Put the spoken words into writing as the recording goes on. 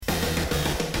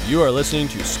You are listening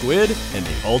to Squid and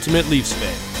the Ultimate Leafs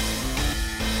Fan.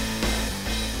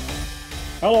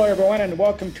 Hello, everyone, and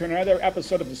welcome to another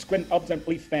episode of the Squid and Ultimate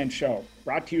Leafs Fan Show,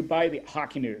 brought to you by the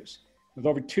Hockey News. With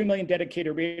over 2 million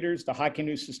dedicated readers, the Hockey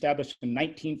News, established in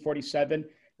 1947,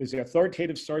 is the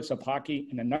authoritative source of hockey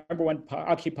and the number one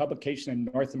hockey publication in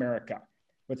North America.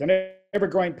 With an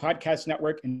ever-growing podcast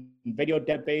network and video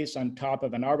database on top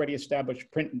of an already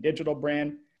established print and digital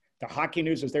brand, the Hockey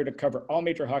News is there to cover all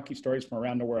major hockey stories from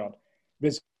around the world.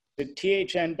 Visit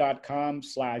thn.com/deal.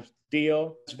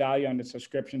 Value on the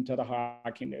subscription to the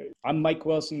Hockey News. I'm Mike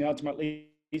Wilson, the Ultimate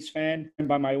Leafs Fan, and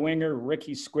by my winger,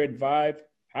 Ricky Squid Vive.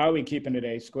 How are we keeping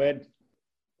today, Squid?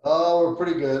 Oh, we're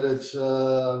pretty good. It's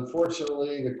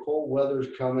unfortunately the cold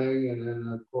weather's coming, and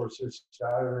then of course it's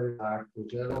Saturday night,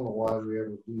 which I don't know why we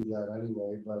ever do that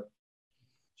anyway. But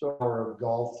so our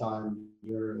golf time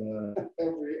here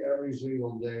every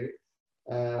single day,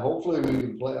 and hopefully we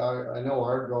can play. I know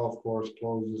our golf course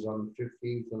closes on the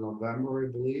 15th of November,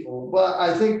 I believe. But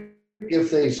I think if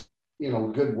they,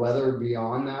 good weather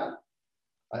beyond that,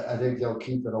 I think they'll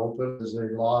keep it open as they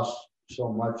lost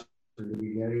so much at the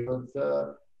beginning.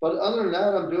 But other than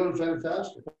that, I'm doing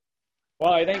fantastic.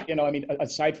 Well, I think,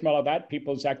 aside from all of that,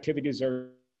 people's activities are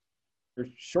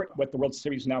short with the World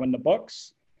Series now in the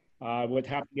books. What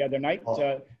happened the other night.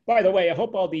 By the way, I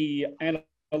hope all the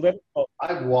analytical...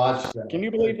 I've watched that. Can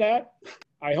you believe that?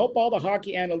 I hope all the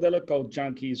hockey analytical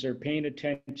junkies are paying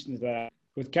attention to that.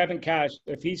 With Kevin Cash,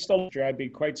 if he's still there, I'd be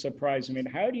quite surprised. I mean,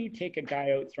 how do you take a guy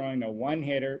out throwing a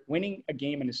one-hitter, winning a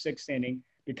game in the sixth inning,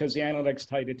 because the analytics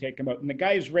tell you to take him out, and the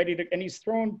guy's ready to, and he's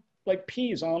throwing like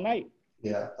peas all night.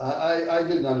 Yeah, I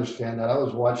didn't understand that. I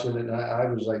was watching it, and I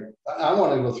was like, I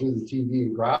want to go through the TV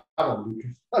and grab him,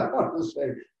 because I want to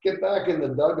say, get back in the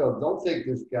dugout. Don't take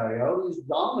this guy out. He's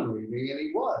dominating, and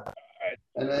he was.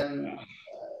 And then,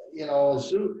 as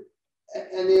soon,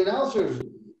 and the announcers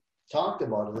talked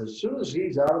about it, as soon as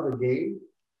he's out of the game,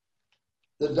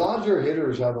 the Dodger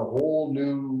hitters have a whole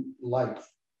new life.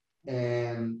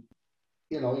 And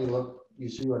you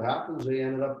see what happens. They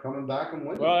ended up coming back and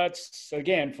winning. Well, that's,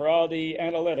 again, for all the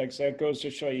analytics, that goes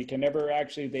to show you can never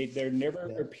actually, they're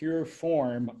never a pure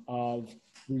form of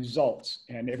results.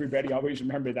 And everybody always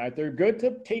remember that. They're good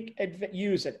to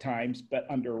use at times, but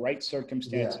under right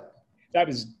circumstances. Yeah. That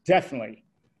was definitely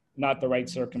not the right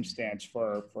circumstance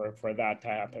for that to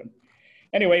happen.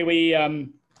 Anyway, we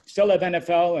still have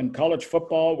NFL and college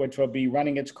football, which will be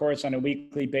running its course on a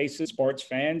weekly basis, sports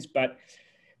fans, but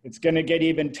it's going to get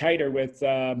even tighter with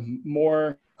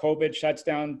more COVID shuts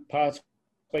down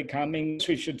possibly coming.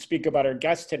 We should speak about our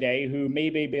guest today, who may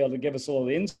be able to give us a little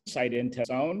insight into his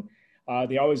own.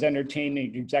 The always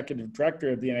entertaining executive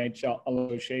director of the NHL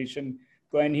Association,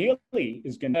 Glenn Healy,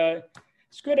 is going to.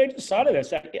 It's good. I just thought of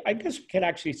this. I guess we can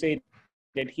actually say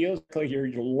that Healy's your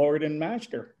Lord and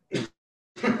Master.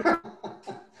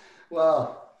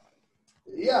 Well,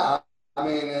 yeah. I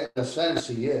mean, in a sense,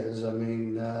 he is. I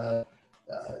mean.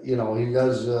 He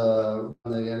does run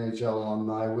the NHL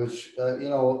alumni, which,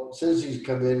 since he's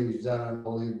come in, he's done an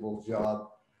unbelievable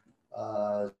job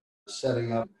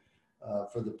setting up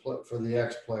for the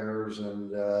ex-players.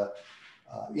 And,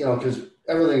 because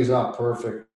everything's not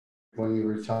perfect when you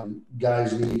retire.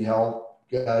 Guys need help.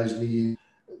 Guys need,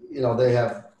 they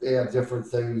have different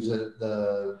things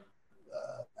that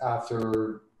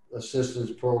after assistance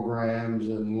programs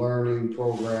and learning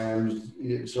programs.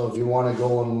 So if you want to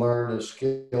go and learn a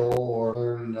skill or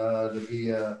learn to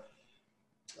be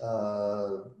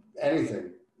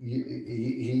anything,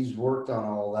 he's worked on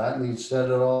all that, and he's said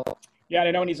it all. Yeah,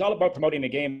 I know, and he's all about promoting the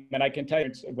game. And I can tell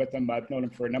you with him, I've known him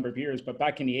for a number of years, but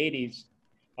back in the 80s,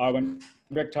 when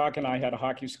Rick Talk and I had a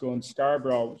hockey school in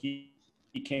Scarborough, he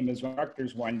came as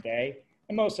instructors one day,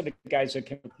 and most of the guys would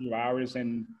come a few hours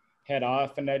and head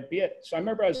off, and that'd be it. So I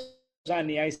remember I was on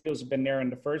the ice, Heels had been there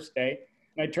on the first day,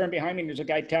 and I turned behind me, and there's a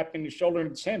guy tapping his shoulder,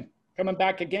 and it's him coming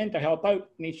back again to help out.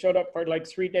 And he showed up for like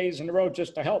 3 days in a row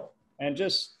just to help, and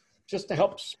just to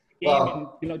help game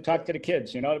and talk to the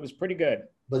kids. It was pretty good.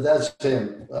 But that's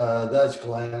him. That's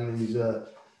Glenn. He's a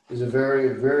very,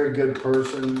 very good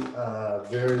person.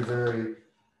 Very, very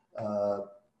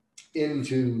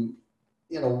into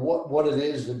what it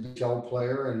is to be a NHL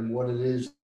player and what it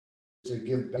is to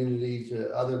give community to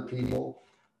other people,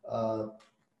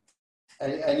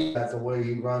 and that's the way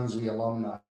he runs the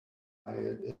alumni,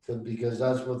 because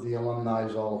that's what the alumni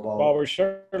is all about. Well, we're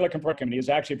sure looking for him. He's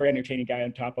actually a very entertaining guy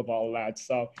on top of all of that.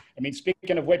 So,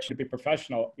 speaking of which, to be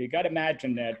professional, you got to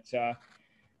imagine that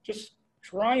just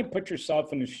try and put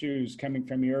yourself in the shoes coming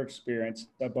from your experience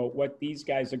about what these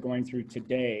guys are going through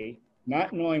today,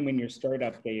 not knowing when your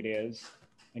startup date is,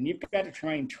 and you've got to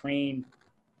try and train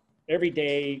every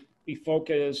day, be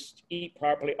focused, eat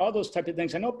properly, all those type of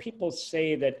things. I know people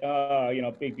say that, you know,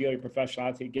 big deal, you're a professional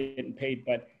athlete getting paid,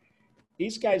 but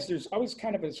these guys, there's always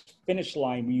kind of a finish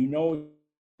line where you know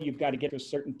you've got to get to a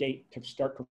certain date to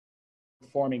start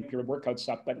performing your workout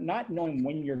stuff, but not knowing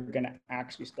when you're going to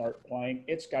actually start playing,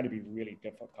 it's got to be really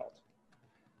difficult.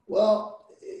 Well,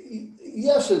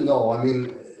 yes and no. I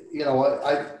mean, you know,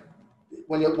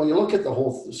 when you look at the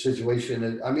whole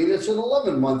situation, I mean, it's an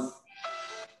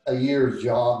 11-month-a-year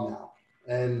job now,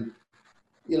 and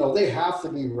you know they have to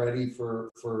be ready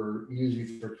for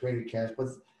usually for training camps. But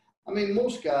I mean,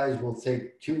 most guys will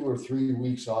take 2 or 3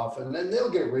 weeks off, and then they'll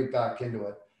get right back into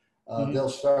it. They'll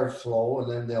start slow,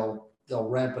 and then they'll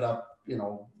ramp it up, you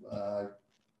know,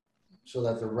 so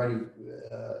that they're ready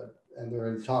and they're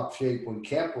in top shape when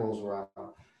camp rolls around.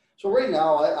 So right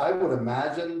now, I would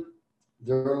imagine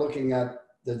they're looking at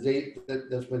the date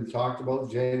that's been talked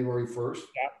about, January 1st.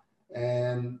 Yeah.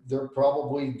 And they're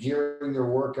probably gearing their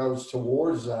workouts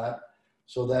towards that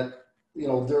so that, you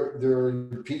know, they're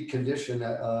in peak condition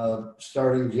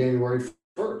starting January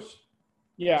 1st.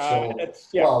 Yeah. So,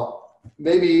 yeah. well,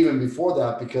 maybe even before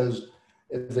that, because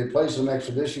if they play some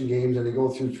exhibition games and they go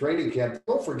through training camp,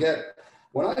 don't forget,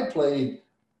 when I played,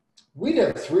 we'd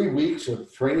have 3 weeks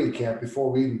of training camp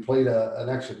before we even played an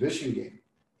exhibition game.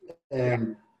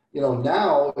 And, you know,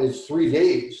 now it's 3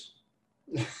 days.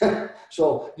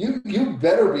 So you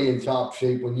better be in top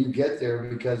shape when you get there,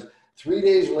 because 3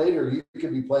 days later, you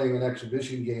could be playing an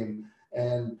exhibition game.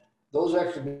 And those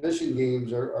exhibition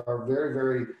games are very,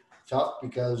 very tough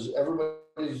because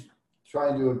everybody's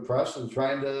trying to impress and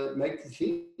trying to make the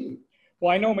team.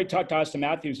 Well, I know when we talked to Austin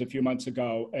Matthews a few months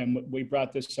ago, and we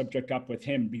brought this subject up with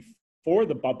him before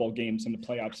the bubble games and the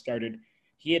playoffs started,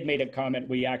 he had made a comment,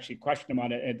 we actually questioned him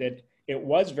on it, and that it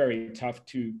was very tough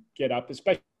to get up,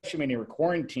 especially when you were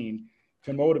quarantined,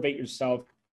 to motivate yourself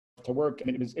to work.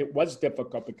 And it was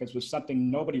difficult because it was something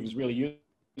nobody was really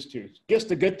used to. I guess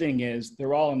the good thing is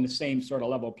they're all in the same sort of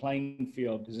level playing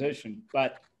field position,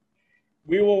 but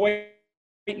we will wait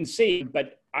and see.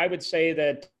 But I would say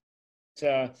that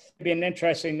it'll be an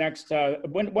interesting next,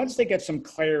 once they get some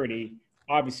clarity,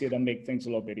 obviously they'll make things a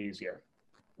little bit easier.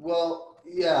 Well,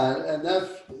 yeah, and that's,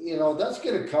 you know, that's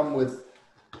going to come with,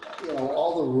 you know,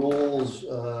 all the rules,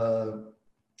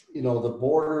 you know, the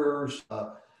borders,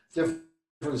 different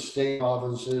state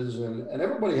provinces, and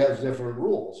everybody has different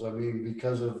rules. I mean,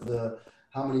 because of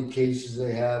how many cases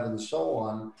they have and so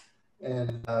on.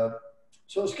 And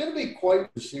so it's going to be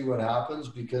quite to see what happens,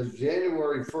 because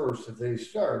January 1st, if they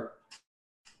start,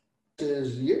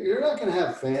 you're not going to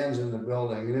have fans in the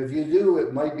building. And if you do,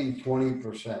 it might be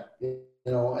 20%, you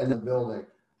know, in the building.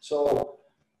 So,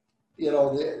 you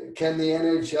know, can the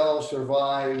NHL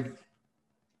survive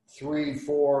 3,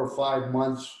 4, or 5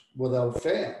 months without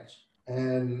fans?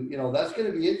 And, you know, that's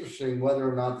going to be interesting whether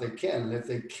or not they can. And if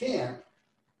they can't,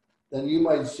 then you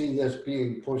might see this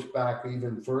being pushed back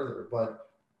even further. But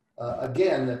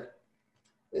again,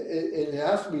 it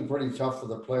has to be pretty tough for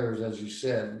the players, as you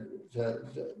said,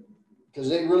 because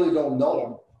they really don't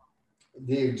know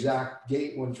the exact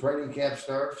date when training camp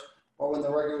starts or when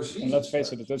the regular season and let's face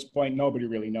starts. it, at this point, nobody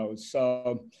really knows.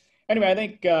 So anyway, I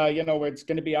think, you know, it's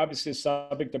going to be obviously a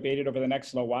subject debated over the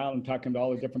next little while, and talking about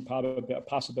all the different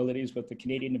possibilities with the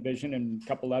Canadian division and a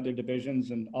couple other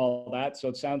divisions and all that. So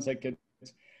it sounds like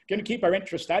it's going to keep our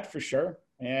interest, that for sure.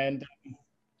 And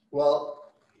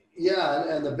well,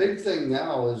 yeah, and the big thing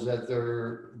now is that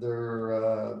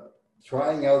they're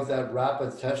trying out that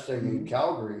rapid testing in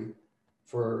Calgary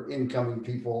for incoming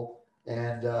people,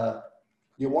 and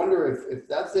you wonder if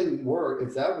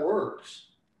that works.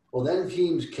 Well, then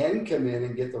teams can come in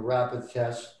and get the rapid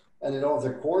test, and they don't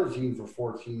have to quarantine for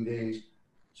 14 days.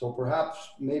 So perhaps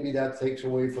maybe that takes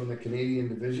away from the Canadian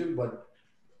division. But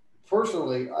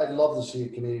personally, I'd love to see a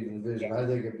Canadian division. I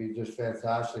think it'd be just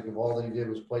fantastic if all they did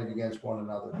was played against one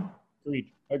another.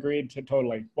 Agreed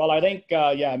totally. Well, I think,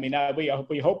 yeah, I mean,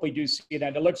 we hope we do see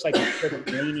that. It looks like it's sort of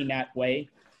leaning that way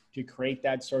to create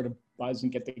that sort of buzz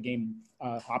and get the game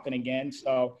hopping again.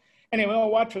 So anyway, we'll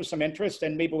watch with some interest,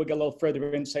 and maybe we'll get a little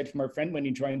further insight from our friend when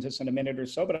he joins us in a minute or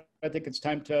so. But I think it's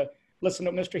time to listen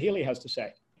to what Mr. Healy has to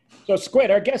say. So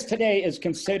Squid, our guest today, is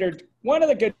considered one of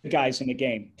the good guys in the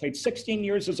game. Played 16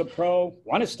 years as a pro,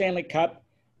 won a Stanley Cup,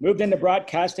 moved into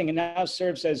broadcasting, and now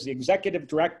serves as the executive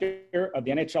director of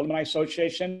the NHL Alumni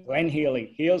Association. Glenn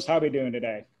Healy. Heels, how are we doing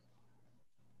today?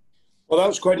 Well, that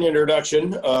was quite an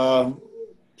introduction.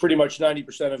 Pretty much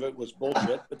 90% of it was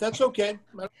bullshit, but that's okay.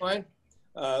 That's fine.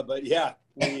 But yeah,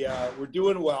 we're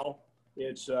doing well.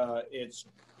 It's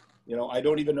you know, I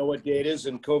don't even know what day it is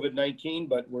in COVID-19,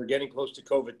 but we're getting close to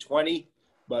COVID-20.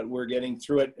 but we're getting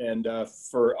through it. And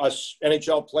for us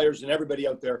NHL players and everybody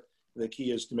out there, the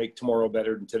key is to make tomorrow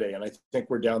better than today. And I think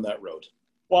we're down that road.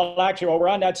 Well, actually, while we're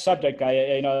on that subject,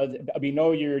 we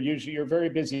know you're a very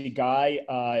busy guy,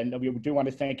 and we do want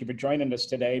to thank you for joining us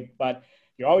today. But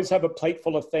you always have a plate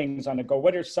full of things on the go.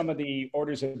 What are some of the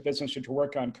orders of business that you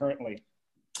work on currently?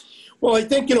 Well, I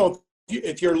think,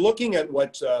 if you're looking at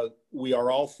what we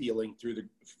are all feeling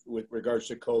with regards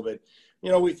to COVID,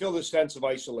 we feel the sense of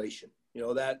isolation.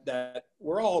 That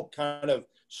we're all kind of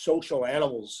social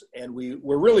animals, and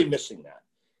we're really missing that.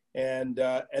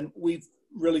 And we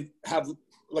really have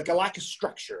like a lack of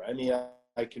structure. I mean,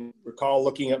 I can recall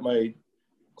looking at my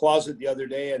closet the other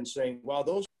day and saying, wow,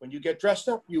 when you get dressed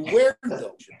up, you wear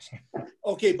those.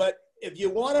 Okay, but if you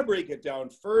want to break it down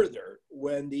further,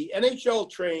 when the NHL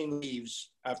train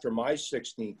leaves after my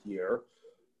 16th year,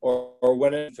 or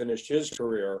when he finished his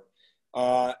career,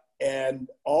 and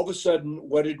all of a sudden,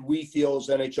 what did we feel as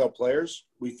NHL players?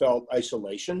 We felt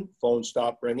isolation. Phones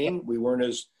stopped ringing. We weren't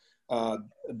as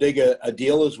big a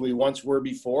deal as we once were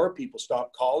before. People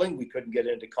stopped calling. We couldn't get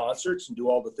into concerts and do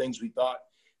all the things we thought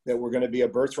that were going to be a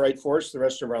birthright for us the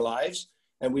rest of our lives.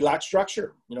 And we lacked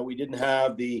structure. We didn't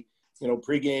have the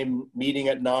pregame meeting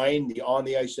at 9, the on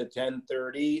the ice at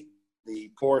 10:30,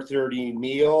 the 4:30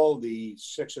 meal, the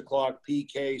 6 o'clock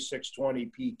PK,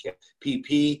 6:20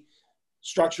 PP.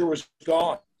 Structure was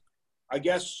gone. I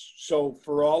guess so.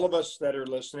 For all of us that are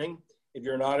listening, if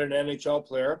you're not an NHL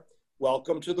player,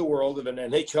 welcome to the world of an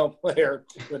NHL player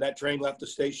when that train left the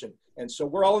station. And so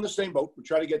we're all in the same boat. We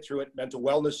try to get through it. Mental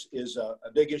wellness is a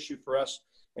big issue for us.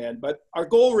 But our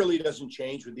goal really doesn't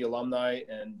change with the alumni,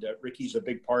 and Ricky's a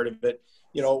big part of it.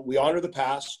 We honor the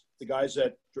past, the guys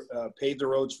that paved the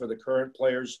roads for the current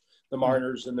players, the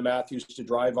Marners and the Matthews to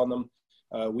drive on them.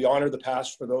 We honor the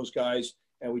past for those guys,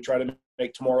 and we try to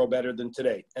make tomorrow better than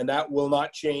today. And that will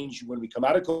not change when we come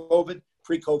out of COVID.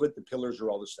 Pre-COVID, the pillars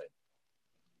are all the same.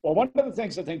 Well, one of the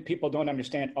things I think people don't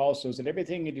understand also is that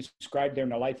everything you described there in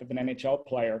the life of an NHL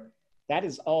player, that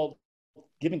is all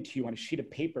given to you on a sheet of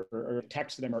paper or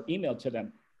text to them or email to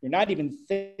them. You're not even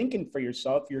thinking for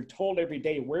yourself. You're told every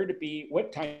day where to be,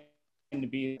 what time to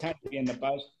be in the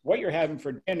bus, what you're having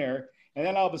for dinner. And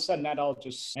then all of a sudden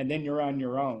and then you're on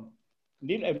your own.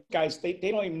 Guys, they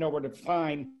don't even know where to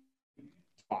find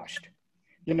washed,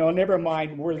 never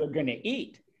mind where they're going to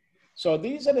eat. So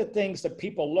these are the things that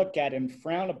people look at and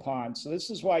frown upon. So this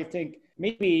is why I think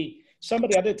maybe some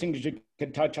of the other things you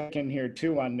could touch on in here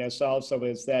too on this also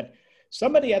is that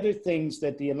some of the other things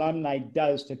that the alumni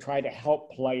does to try to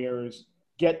help players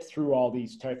get through all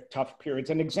these tough periods.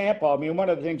 An example, one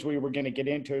of the things we were going to get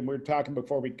into, and we were talking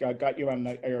before we got you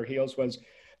on our heels, was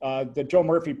the Joe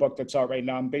Murphy book that's out right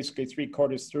now. I'm basically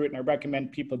 3/4 through it, and I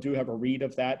recommend people do have a read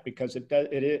of that because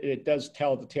it does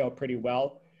tell the tale pretty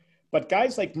well. But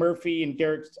guys like Murphy and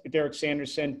Derek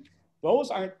Sanderson, those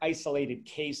aren't isolated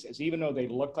cases, even though they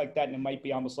look like that and it might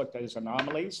be almost looked at as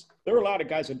anomalies. There are a lot of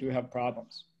guys that do have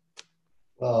problems.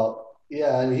 Well,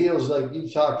 yeah, and he was like, you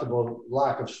talked about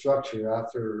lack of structure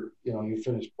after, you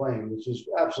finished playing, which is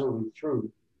absolutely true.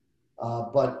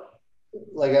 But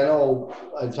like, I know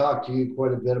I talked to you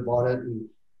quite a bit about it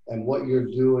and what you're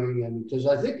doing. And because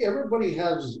I think everybody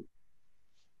has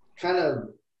kind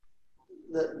of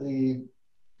the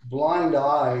blind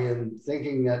eye and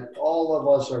thinking that all of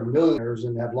us are millionaires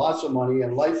and have lots of money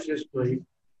and life's just great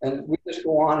and we just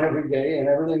go on every day and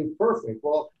everything's perfect.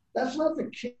 Well, that's not the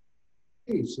case.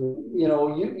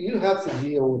 You have to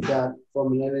deal with that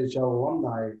from an NHL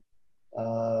alumni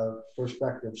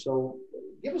perspective. So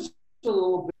give us a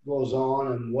little bit goes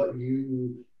on and what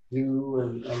you do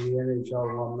and the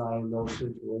NHL alumni in those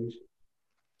situations.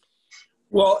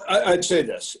 Well, I'd say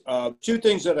this. 2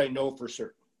 things that I know for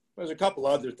certain. There's a couple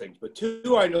other things, but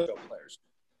 2 I know players.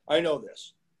 I know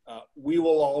this. We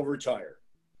will all retire.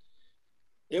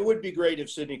 It would be great if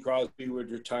Sidney Crosby would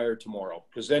retire tomorrow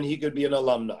because then he could be an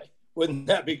alumni. Wouldn't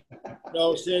that be?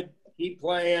 No, Sid, keep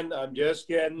playing. I'm just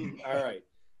kidding. All right.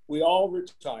 We all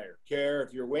retire. Care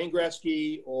if you're Wayne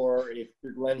Gretzky or if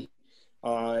you're Glenn,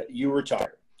 you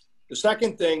retire. The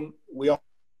second thing, we all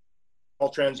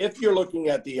if you're looking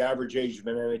at the average age of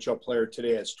an NHL player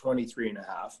today, it's 23 and a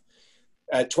half.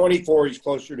 At 24, he's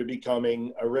closer to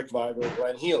becoming a Rick Vaiva or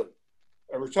Glenn Healy,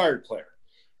 a retired player.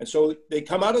 And so they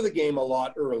come out of the game a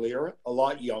lot earlier, a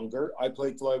lot younger. I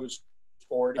played till I was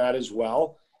 40, that as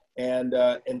well. And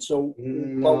so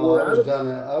no, I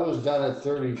was done at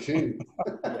 32.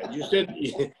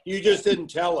 Yeah, you just didn't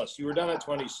tell us. You were done at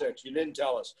 26. You didn't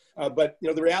tell us. But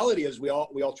the reality is we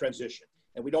all transition.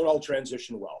 and we don't all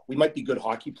transition well. We might be good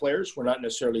hockey players. We're not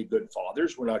necessarily good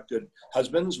fathers. We're not good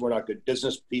husbands. We're not good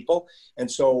business people. And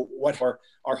so what our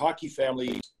hockey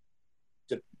family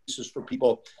is for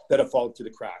people that have fallen through the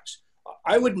cracks.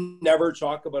 I would never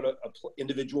talk about a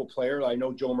individual player. I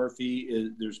know Joe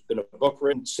Murphy, there's been a book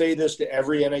written. Say this to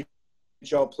every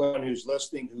NHL player who's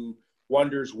listening who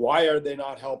wonders, why are they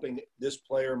not helping this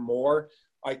player more?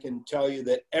 I can tell you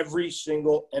that every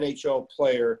single NHL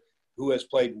player who has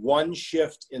played one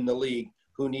shift in the league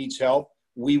who needs help,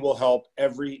 we will help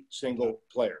every single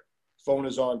player. Phone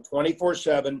is on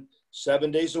 24/7,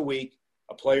 7 days a week.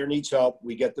 A player needs help,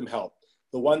 we get them help.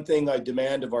 The one thing I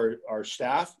demand of our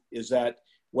staff is that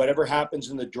whatever happens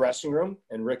in the dressing room,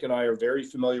 and Rick and I are very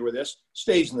familiar with this,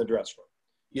 stays in the dressing room.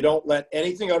 You don't let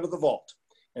anything out of the vault.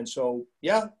 And so,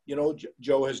 yeah, you know,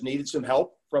 Joe has needed some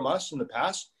help from us in the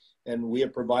past, and we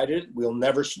have provided it. We'll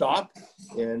never stop.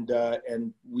 And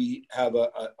we have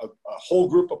a whole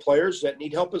group of players that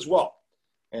need help as well.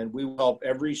 And we will help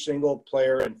every single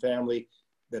player and family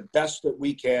the best that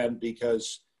we can,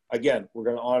 because, again, we're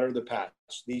going to honor the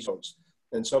past, these folks.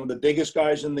 And some of the biggest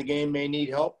guys in the game may need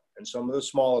help, and some of the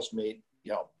smallest may need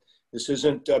help. This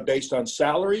isn't based on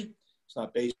salary. It's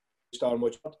not based on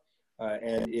what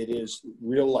and it is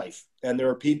real life. And there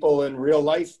are people in real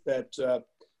life that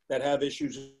have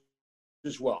issues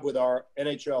as well. With our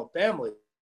NHL family,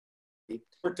 we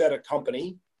worked at a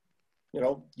company, you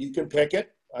know, you can pick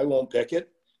it. I won't pick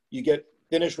it. You get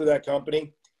finished with that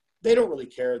company. They don't really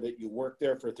care that you work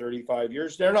there for 35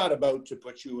 years. They're not about to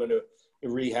put you in a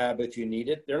rehab if you need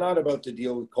it. They're not about to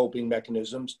deal with coping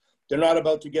mechanisms. They're not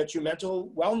about to get you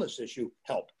mental wellness issue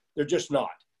help. They're just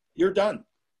not. You're done.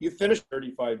 You finished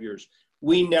 35 years.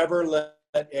 We never let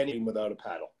anything without a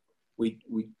paddle. We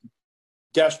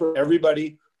desperate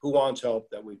everybody who wants help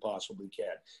that we possibly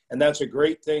can. And that's a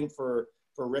great thing for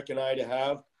Rick and I to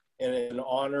have, and an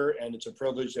honor, and it's a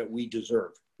privilege that we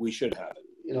deserve. We should have it.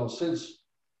 You know,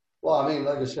 well, I mean,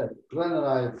 like I said, Glenn and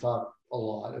I have talked a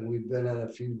lot, and we've been at a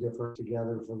few different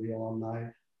together for the alumni.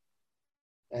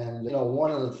 And, you know,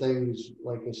 one of the things,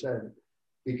 like I said,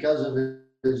 because of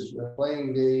his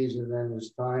playing days and then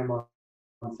his time on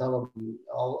television,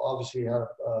 obviously had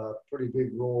a pretty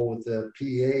big role with the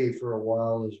PA for a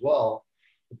while as well,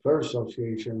 the Players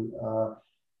Association.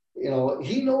 You know,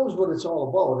 he knows what it's all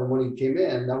about. And when he came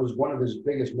in, that was one of his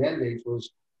biggest mandates was,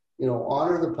 you know,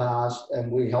 honor the past,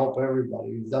 and we help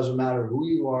everybody. It doesn't matter who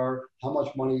you are, how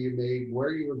much money you made,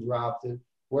 where you were drafted,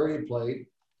 where you played.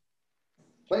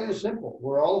 Plain and simple.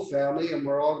 We're all a family, and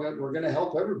we're going to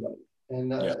help everybody.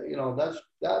 And you know,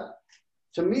 that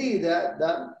to me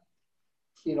that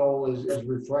you know is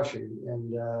refreshing,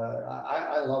 and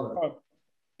I love it.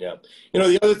 Yeah, you know,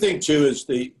 the other thing too is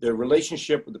the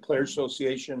relationship with the Players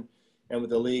Association and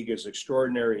with the league is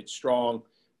extraordinary. It's strong.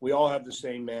 We all have the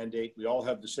same mandate. We all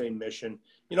have the same mission.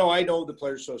 You know, I know the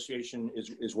Players Association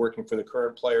is working for the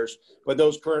current players, but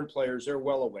those current players, they're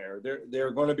well aware.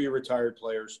 They're going to be retired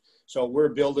players. So we're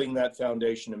building that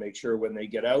foundation to make sure when they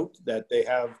get out that they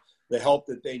have the help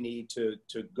that they need to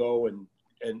go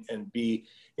and be,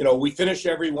 you know, we finish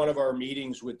every one of our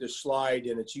meetings with this slide,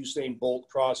 and it's Usain Bolt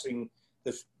crossing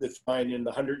the line in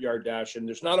the 100-yard dash, and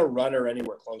there's not a runner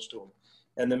anywhere close to him.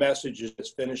 And the message is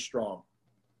finish strong.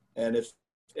 And if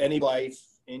any life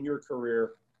in your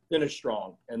career, finish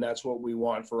strong. And that's what we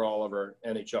want for all of our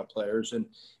NHL players. And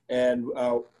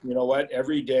you know what?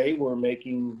 Every day we're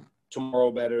making tomorrow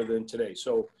better than today.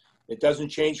 So it doesn't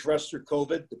change for us through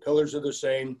COVID. The pillars are the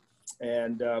same,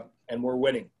 and we're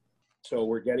winning. So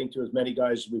we're getting to as many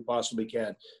guys as we possibly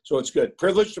can. So it's good.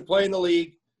 Privilege to play in the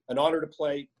league, an honor to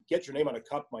play. Get your name on a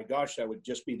cup. My gosh, that would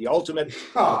just be the ultimate.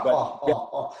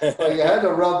 Well, you had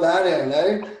to rub that in,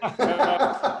 eh?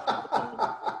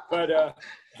 But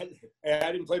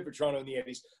I didn't play for Toronto in the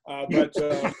 80s. But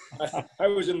I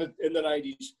was in the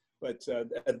 90s. But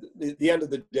at the end of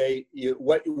the day,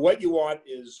 what you want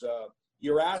is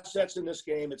your assets in this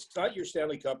game. It's not your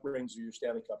Stanley Cup rings or your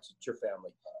Stanley Cups. It's your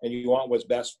family. And you want what's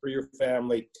best for your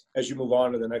family as you move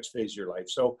on to the next phase of your life.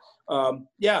 So,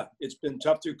 yeah, it's been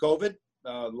tough through COVID.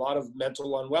 A lot of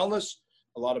mental unwellness,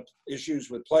 a lot of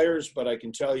issues with players, but I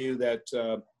can tell you that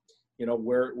you know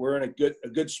we're in a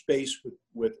good space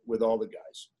with all the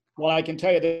guys. Well, I can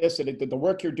tell you this: that the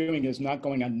work you're doing is not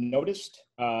going unnoticed,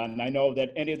 and I know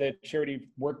that any of the charity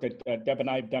work that Deb and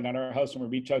I have done at our house, when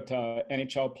we reach out to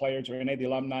NHL players or any of the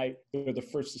alumni, we're the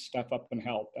first to step up and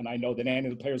help. And I know that any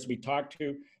of the players we talk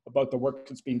to about the work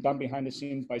that's being done behind the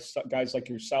scenes by guys like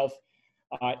yourself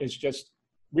is just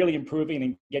really improving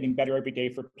and getting better every day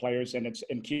for players,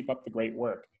 and keep up the great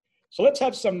work. So let's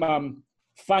have some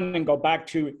fun and go back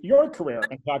to your career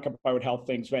and talk about how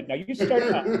things went. Now you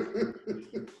started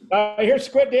out. Here's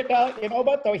Squid. You know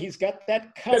what though? He's got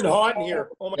that cup. It's hot in here.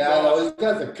 Oh my Yeah, God. no, he's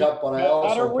got the cup on. I Got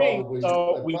also a ring, probably,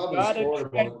 so we probably got scored to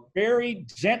tread about. very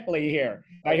gently here.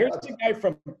 Now here's the guy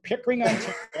from Pickering,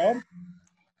 Ontario,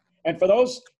 and for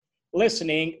those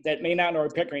listening that may not know where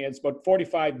Pickering is, about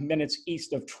 45 minutes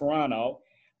east of Toronto,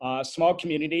 small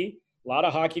community, a lot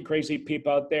of hockey crazy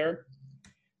people out there.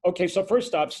 Okay, so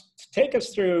first off, take us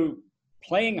through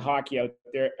playing hockey out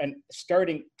there and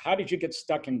starting. How did you get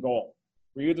stuck in goal?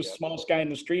 Were you the smallest guy in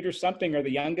the street or something, or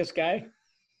the youngest guy?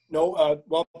 No,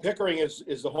 well, Pickering is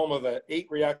the home of an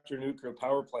 8-reactor nuclear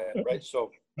power plant, right?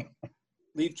 So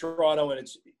leave Toronto and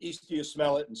it's east you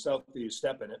smell it and south you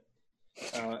step in it.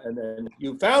 And then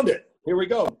you found it. Here we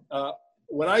go.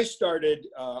 When I started,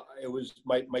 it was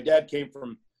my dad came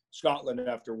from Scotland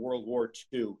after World War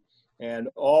II. And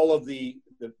all of the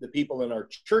people in our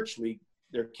church league,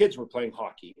 their kids were playing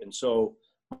hockey. And so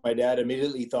my dad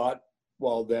immediately thought,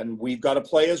 well, then we've got to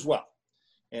play as well.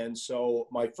 And so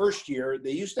my first year,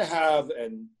 they used to have,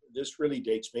 and this really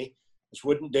dates me, this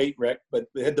wouldn't date Rick, but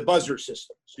they had the buzzer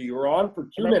system. So you were on for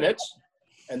 2 minutes,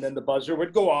 and then the buzzer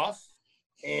would go off,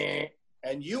 and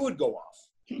you would go off.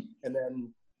 And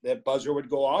then that buzzer would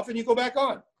go off, and you go back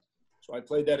on. So I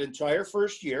played that entire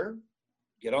first year,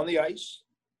 get on the ice,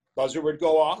 buzzer would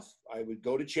go off, I would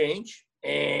go to change,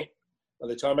 by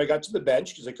the time I got to the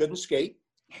bench, because I couldn't skate,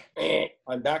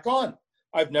 I'm back on.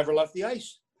 I've never left the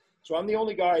ice. So I'm the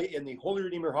only guy in the Holy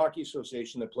Redeemer Hockey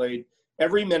Association that played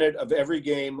every minute of every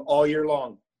game all year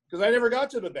long, because I never got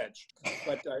to the bench.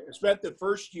 But I spent the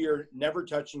first year never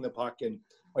touching the puck, and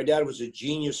my dad was a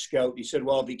genius scout. He said,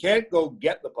 well, if you can't go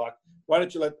get the puck, why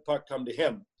don't you let the puck come to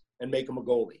him and make him a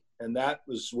goalie? And that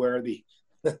was where the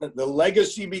the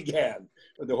legacy began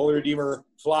with the Holy Redeemer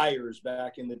Flyers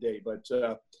back in the day. But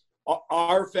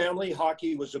our family,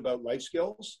 hockey was about life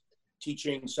skills,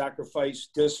 teaching sacrifice,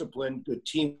 discipline, good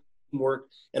teamwork,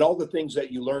 and all the things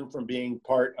that you learn from being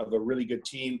part of a really good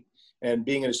team and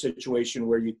being in a situation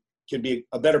where you can be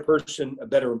a better person, a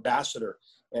better ambassador.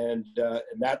 And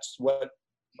that's what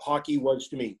hockey was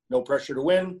to me. No pressure to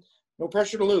win, no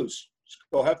pressure to lose. Just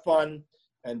go have fun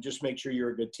and just make sure you're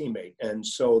a good teammate. And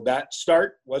so that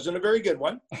start wasn't a very good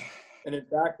one. And in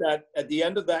fact, that at the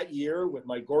end of that year with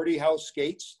my Gordie House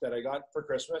skates that I got for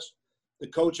Christmas, the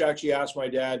coach actually asked my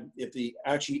dad if he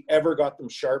actually ever got them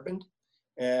sharpened.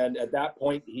 And at that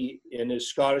point, he, in his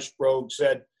Scottish brogue,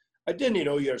 said, I didn't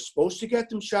know you're supposed to get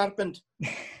them sharpened.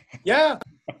 Yeah.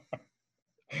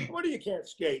 What do you can't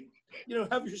skate? You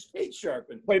don't have your skates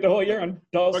sharpened. Played the whole year on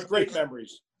dull But great skates.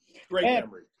 memories. Great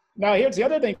memories. Now, here's the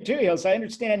other thing, too, Hills. I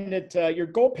understand that your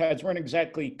goal pads weren't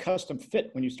exactly custom fit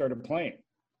when you started playing.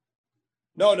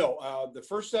 No. The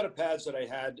first set of pads that I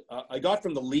had, I got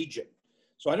from the Legion.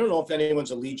 So I don't know if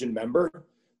anyone's a Legion member,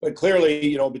 but clearly,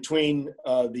 you know, between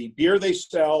the beer they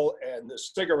sell and the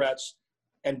cigarettes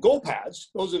and goal pads,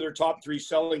 those are their top 3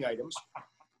 selling items.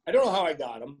 I don't know how I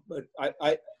got them, but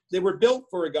they were built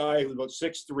for a guy who was about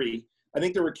 6'3". I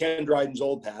think they were Ken Dryden's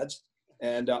old pads.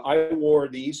 And I wore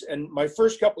these, and my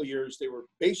first couple of years, they were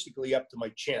basically up to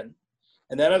my chin.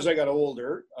 And then as I got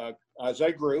older, as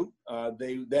I grew,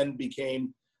 they then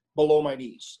became below my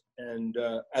knees. And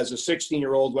as a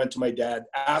 16-year-old, went to my dad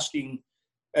asking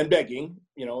and begging,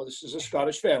 you know, this is a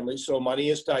Scottish family, so money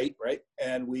is tight, right?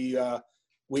 And we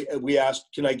asked,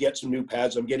 can I get some new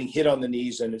pads? I'm getting hit on the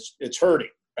knees, and it's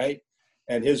hurting, right?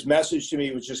 And his message to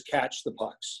me was just catch the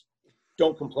pucks.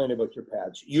 Don't complain about your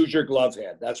pads. Use your glove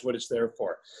hand. That's what it's there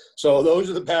for. So those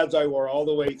are the pads I wore all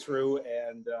the way through.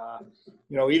 And,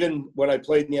 you know, even when I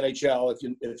played in the NHL,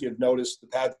 if you've noticed, the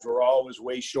pads were always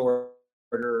way shorter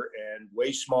and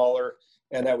way smaller.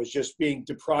 And that was just being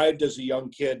deprived as a young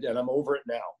kid. And I'm over it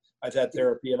now. I've had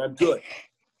therapy and I'm good.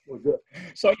 We're good.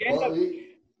 So you end Well, up,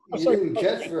 you didn't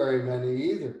catch very many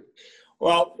either.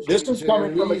 Well, this is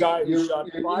coming from a guy who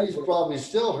shot your 5 knees hole. probably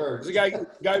still hurt. There's a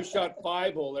guy who shot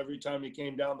 5 hole every time he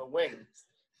came down the wing.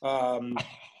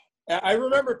 I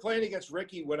remember playing against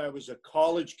Ricky when I was a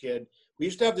college kid. We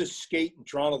used to have this skate in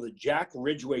Toronto, the Jack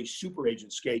Ridgway Super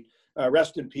Agent skate.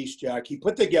 Rest in peace, Jack. He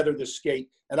put together this skate,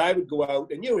 and I would go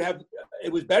out, and you would have,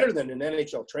 it was better than an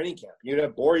NHL training camp. You'd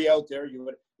have Borey out there, you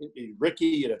would Ricky,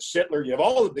 you'd have Sittler, you have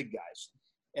all the big guys.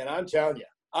 And I'm telling you,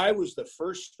 I was the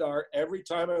first star every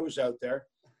time I was out there.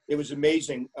 It was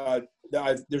amazing.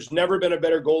 There's never been a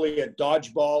better goalie at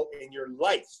dodgeball in your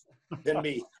life than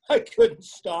me. I couldn't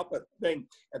stop a thing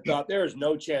and thought, there is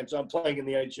no chance I'm playing in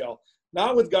the NHL.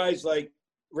 Not with guys like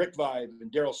Rick Vibe and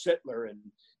Daryl Sittler. And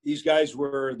these guys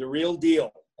were the real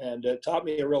deal and taught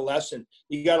me a real lesson.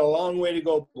 You got a long way to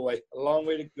go, boy, a long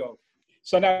way to go.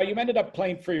 So now you ended up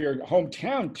playing for your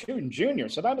hometown too in junior.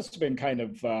 So that must have been kind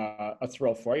of a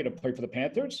thrill for you to play for the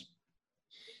Panthers.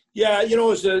 Yeah, it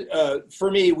was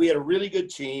for me, we had a really good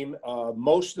team.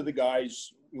 Most of the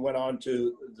guys went on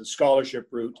to the scholarship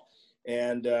route,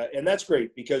 and that's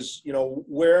great because,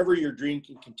 wherever your dream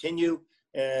can continue.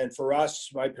 And for us,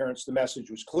 my parents, the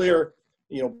message was clear,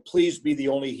 please be the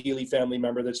only Healy family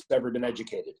member that's ever been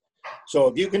educated. So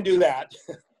if you can do that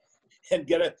and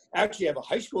actually have a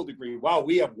high school degree, wow,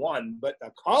 we have one, but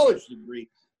a college degree.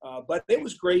 But it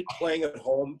was great playing at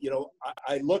home.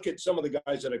 I look at some of the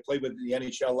guys that I played with at the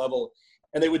NHL level,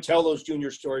 and they would tell those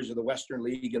junior stories of the Western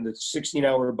League and the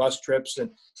 16-hour bus trips.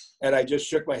 And I just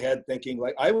shook my head thinking,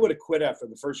 like, I would have quit after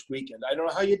the first weekend. I don't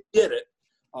know how you did it.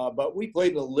 But we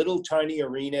played in a little tiny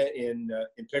arena in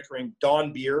Pickering,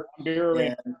 Don Beer.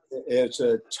 And it's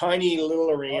a tiny little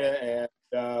arena,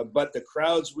 but the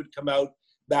crowds would come out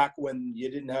back when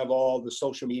you didn't have all the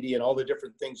social media and all the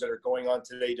different things that are going on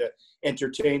today to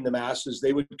entertain the masses.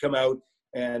 They would come out,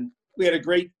 and we had a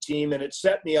great team, and it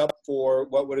set me up for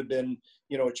what would have been,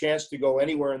 a chance to go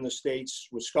anywhere in the States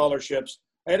with scholarships.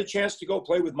 I had a chance to go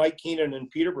play with Mike Keenan in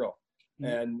Peterborough.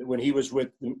 And when he was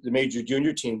with the major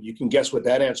junior team, you can guess what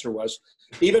that answer was.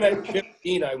 Even at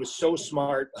 15, I was so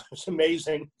smart. It was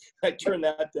amazing. I turned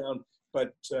that down,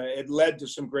 but it led to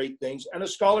some great things and a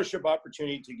scholarship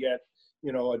opportunity to get,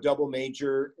 a double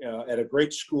major at a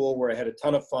great school where I had a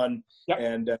ton of fun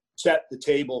and set the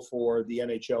table for the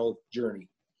NHL journey.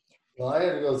 Well, I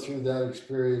had to go through that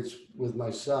experience with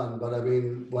my son, but I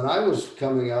mean, when I was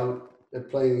coming out at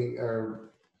playing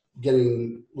or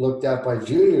getting looked at by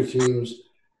junior teams,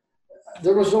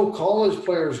 there was no college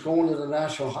players going to the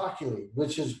National Hockey League,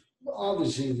 which is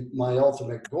obviously my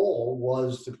ultimate goal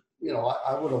was to,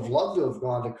 I would have loved to have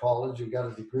gone to college and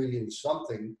got a degree in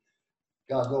something.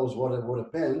 God knows what it would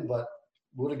have been, but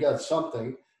would have got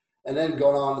something and then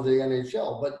gone on to the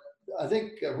NHL. But I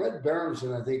think Red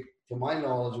Berenson, to my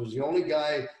knowledge, was the only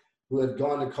guy who had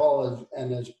gone to college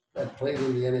and had played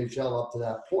in the NHL up to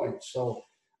that point. So,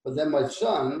 but then my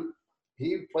son,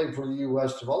 he played for the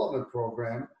U.S. development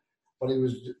program, but he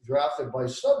was drafted by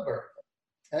Sudbury.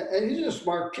 And he's a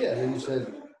smart kid. And he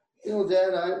said,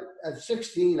 Dad, at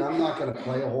 16, I'm not going to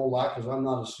play a whole lot because I'm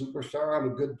not a superstar.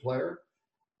 I'm a good player.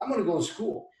 I'm going to go to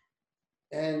school.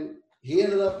 And he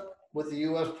ended up with the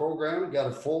U.S. program, got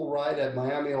a full ride at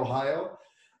Miami, Ohio.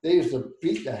 They used to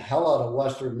beat the hell out of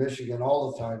Western Michigan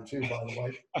all the time, too, by the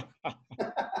way.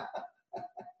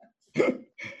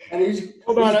 And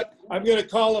hold on, I'm going to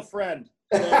call a friend.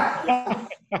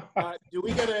 Do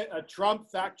we get a Trump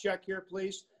fact check here,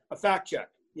 please? A fact check.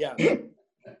 Yeah.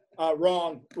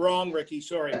 Wrong, Ricky.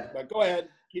 Sorry. But go ahead.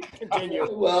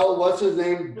 Continue. Well, what's his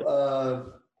name?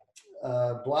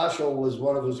 Blashill was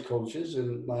one of his coaches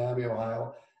in Miami,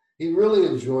 Ohio. He really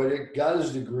enjoyed it, got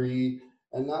his degree,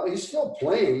 and now he's still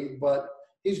playing, but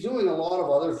he's doing a lot of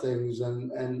other things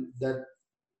and that,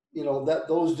 that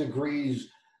those degrees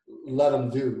let him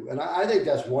do. And I think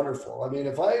that's wonderful. I mean,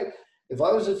 if I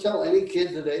was to tell any kid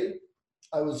today,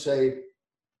 I would say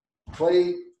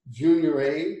play junior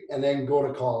A and then go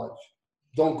to college.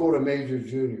 Don't go to major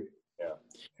junior. Yeah.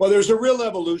 Well, there's a real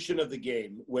evolution of the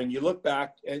game. When you look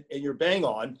back and you're bang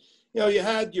on, you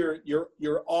had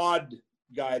your odd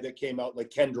guy that came out like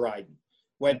Ken Dryden,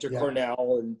 went to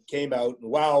Cornell and came out and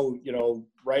wow,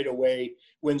 right away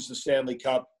wins the Stanley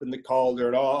Cup and the Calder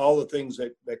and all the things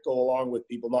that go along with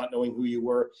people not knowing who you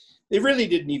were. They really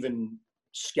didn't even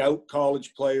scout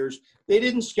college players. They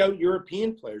didn't scout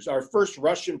European players. Our first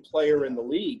Russian player in the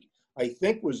league, I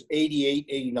think, was 88,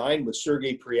 89 with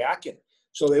Sergei Pryakin.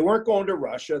 So they weren't going to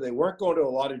Russia. They weren't going to a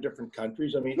lot of different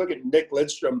countries. I mean, look at Nick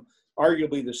Lidstrom,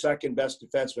 arguably the second best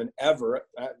defenseman ever.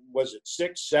 Was it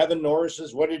 6, 7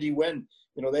 Norrises? What did he win?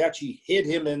 They actually hid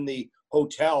him in the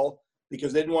hotel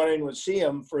because they didn't want anyone to see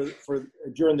him for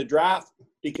during the draft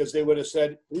because they would have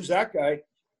said, who's that guy?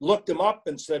 Looked him up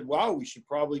and said, wow, we should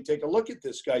probably take a look at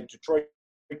this guy. Detroit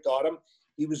got him.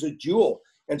 He was a jewel.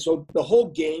 And so the whole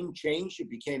game changed. It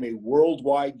became a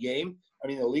worldwide game. I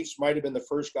mean, the Leafs might have been the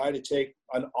first guy to take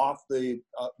an off the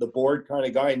board kind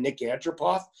of guy, Nick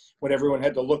Antropov, when everyone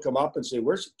had to look him up and say,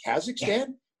 where's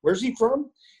Kazakhstan? Where's he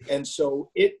from? And so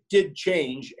it did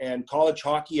change, and college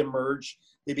hockey emerged.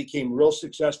 They became real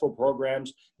successful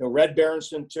programs. Red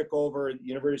Berenson took over at the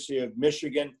University of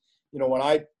Michigan. When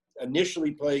I initially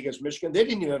played against Michigan, they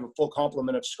didn't even have a full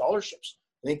complement of scholarships.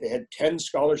 I think they had 10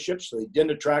 scholarships, so they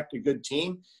didn't attract a good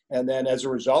team. And then as a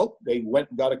result, they went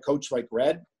and got a coach like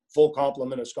Red, full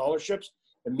complement of scholarships,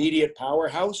 immediate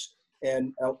powerhouse.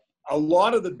 And a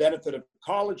lot of the benefit of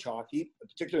college hockey,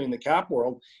 particularly in the cap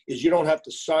world, is you don't have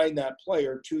to sign that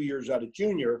player 2 years out of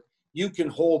junior. you can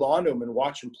hold on to him and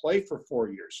watch him play for 4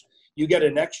 years. You get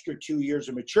an extra 2 years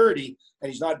of maturity,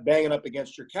 and he's not banging up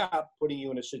against your cap, putting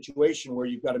you in a situation where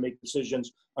you've got to make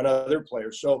decisions on other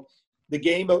players. So the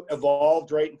game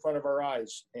evolved right in front of our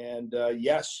eyes. And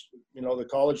yes, you know, the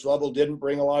college level didn't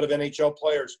bring a lot of NHL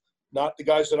players, not the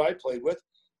guys that I played with,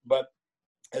 but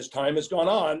as time has gone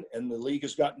on and the league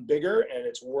has gotten bigger and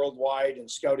it's worldwide and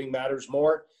scouting matters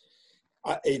more,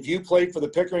 if you played for the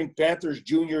Pickering Panthers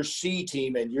Junior C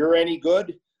team and you're any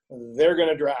good, they're going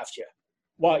to draft you.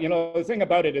 Well, you know, the thing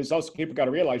about it is also people got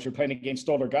to realize you're playing against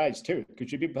older guys too,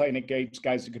 because you'd be playing against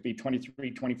guys that could be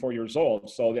 23, 24 years old.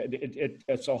 So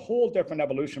it's a whole different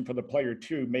evolution for the player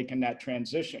too, making that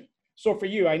transition. So for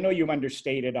you, I know you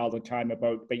understate it all the time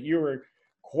but you were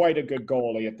quite a good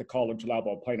goalie at the college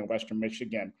level playing in Western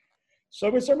Michigan. So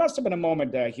there must have been a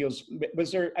moment,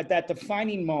 was there at that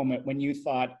defining moment when you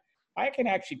thought, I can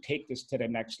actually take this to the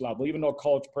next level, even though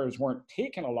college players weren't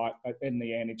taking a lot in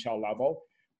the NHL level?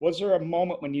 Was there a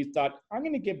moment when you thought, I'm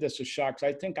going to give this a shot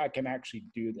because I think I can actually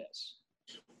do this?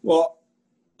 Well,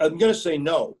 I'm going to say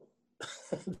no.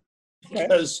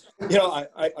 Because, you know,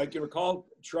 I can recall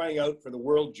trying out for the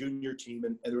World Junior team,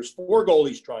 and there was 4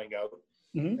 goalies trying out.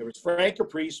 Mm-hmm. There was Frank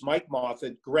Caprice, Mike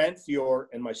Moffat, Grant Fuhr,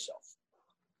 and myself.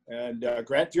 And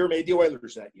Grant Fuhr made the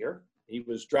Oilers that year. He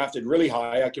was drafted really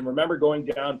high. I can remember going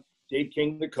down, Dave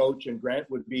King, the coach, and Grant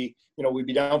would be, you know, we'd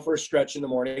be down for a stretch in the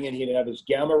morning, and he'd have his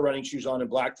Gamma running shoes on and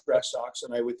black dress socks.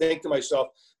 And I would think to myself,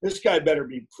 this guy better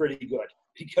be pretty good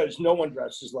because no one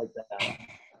dresses like that.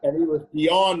 And he was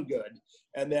beyond good.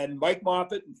 And then Mike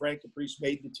Moffat and Frank Caprice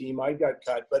made the team. I got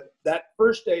cut. But that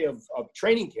first day of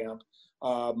training camp,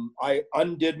 I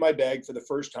undid my bag for the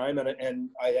first time, and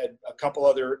I had a couple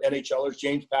other NHLers,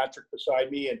 James Patrick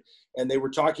beside me, and they were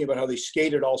talking about how they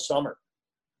skated all summer.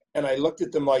 And I looked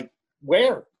at them like,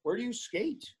 where do you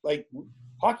skate? Like,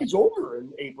 hockey's over in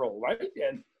April, right?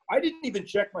 And I didn't even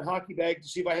check my hockey bag to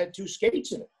see if I had 2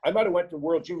 skates in it. I might have went to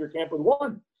World Junior Camp with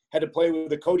 1, had to play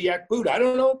with a Kodiak boot. I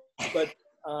don't know. But,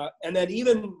 and then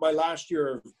even my last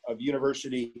year of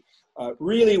university,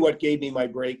 really what gave me my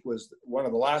break was one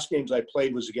of the last games I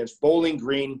played was against Bowling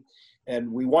Green,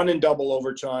 and we won in double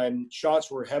overtime. Shots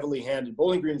were heavily handed.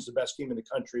 Bowling Green is the best team in the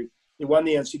country. They won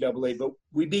the NCAA, but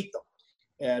we beat them.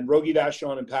 And Rogie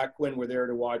Vachon and Pat Quinn were there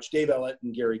to watch, Dave Ellett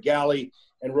and Gary Galley.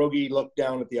 And Rogie looked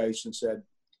down at the ice and said,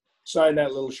 sign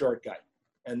that little short guy.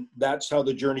 And that's how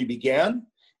the journey began.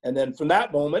 And then from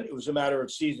that moment, it was a matter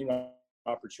of seizing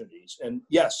opportunities. And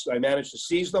yes, I managed to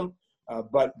seize them,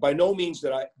 but by no means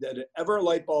did ever a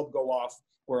light bulb go off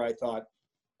where I thought,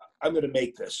 I'm going to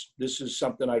make this. This is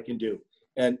something I can do.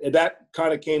 And that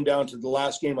kind of came down to the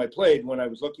last game I played when I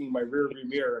was looking in my rearview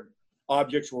mirror and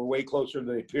objects were way closer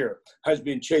than they appear. I was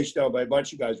being chased down by a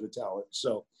bunch of guys with talent.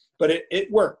 So, but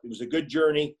it worked. It was a good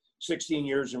journey. 16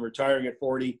 years and retiring at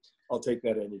 40. I'll take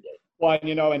that any day. Well,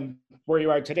 you know, and where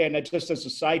you are today, and just as a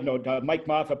side note, Mike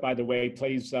Moffat, by the way,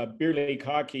 plays beer league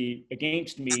hockey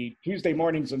against me Tuesday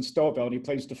mornings in Stouffville, and he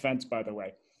plays defense, by the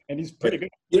way. And he's pretty good.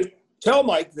 You tell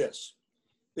Mike this.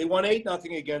 They won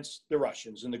 8-0 against the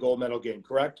Russians in the gold medal game,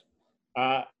 correct?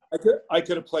 I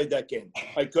could have played that game.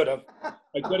 I could have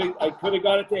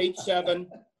got it to 8-7.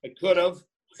 I could have.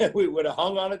 We would have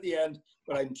hung on at the end,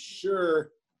 but I'm sure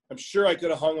I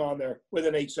could have hung on there with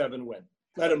an 8-7 win.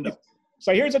 Let him know.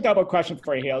 So here's a double question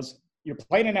for you, Hales. You're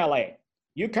playing in LA.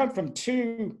 You come from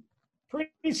 2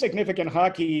 pretty significant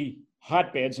hockey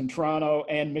hotbeds in Toronto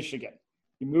and Michigan.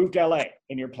 You moved to LA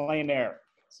and you're playing there.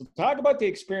 So talk about the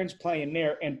experience playing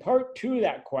there. And part 2 of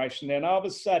that question, then all of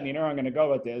a sudden, you know where I'm going to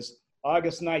go with this,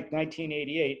 August 9th,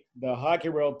 1988, the hockey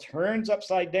world turns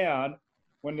upside down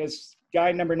when this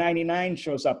guy number 99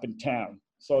 shows up in town.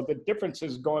 So the difference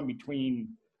is going between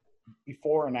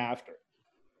before and after.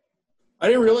 I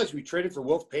didn't realize we traded for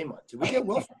Wolf Paymont. Did we get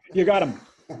Wolf? You got him.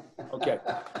 Okay.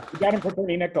 You got him for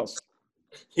 30 nickels.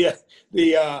 Yeah.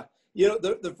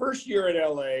 The first year in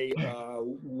LA,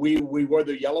 we wore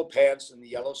the yellow pants and the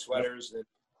yellow sweaters,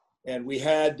 and we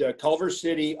had Culver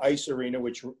City Ice Arena,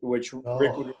 which Rick would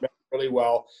remember really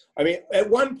well. I mean, at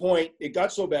one point, it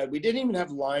got so bad, we didn't even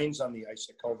have lines on the ice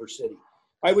at Culver City.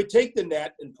 I would take the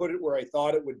net and put it where I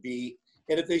thought it would be,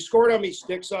 and if they scored on me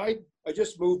stick side, I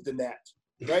just moved the net.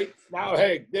 Right now,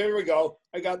 hey, there we go.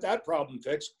 I got that problem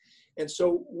fixed. And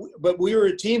so, but we were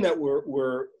a team that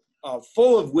were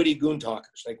full of witty goon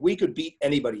talkers. Like we could beat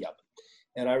anybody up.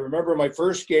 And I remember my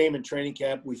first game in training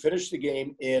camp, we finished the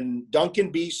game in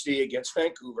Duncan, BC against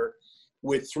Vancouver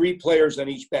with 3 players on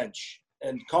each bench.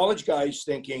 And college guys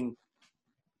thinking,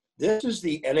 this is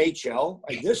the NHL?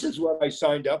 Like, this is what I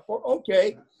signed up for?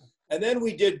 Okay. And then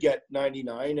we did get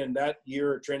 99. And that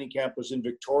year training camp was in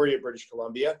Victoria, British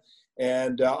Columbia.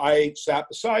 And I sat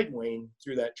beside Wayne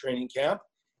through that training camp.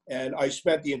 And I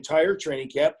spent the entire training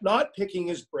camp not picking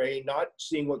his brain, not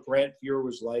seeing what Grant Fuhr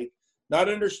was like, not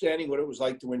understanding what it was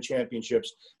like to win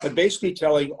championships, but basically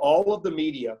telling all of the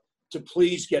media to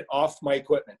please get off my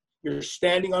equipment. You're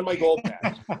standing on my goal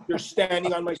pads. You're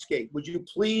standing on my skate. Would you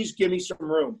please give me some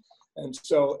room? And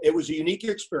so it was a unique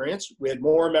experience. We had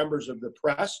more members of the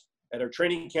press at our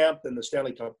training camp than the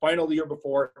Stanley Cup final the year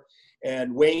before.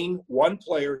 And Wayne, one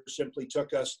player, simply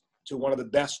took us to one of the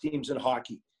best teams in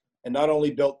hockey, and not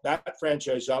only built that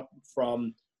franchise up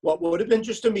from what would have been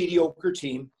just a mediocre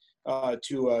team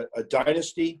to a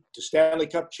dynasty, to Stanley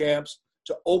Cup champs,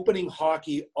 to opening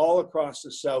hockey all across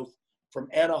the South, from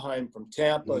Anaheim, from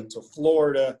Tampa to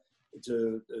Florida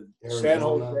to San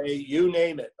Jose, you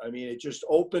name it. I mean, it just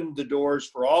opened the doors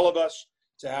for all of us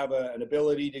to have an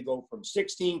ability to go from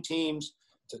 16 teams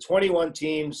to 21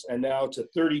 teams and now to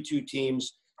 32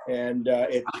 teams. And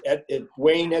if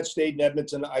Wayne had stayed in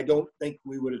Edmonton, I don't think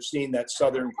we would have seen that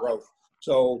Southern growth.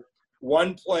 So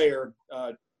one player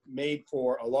made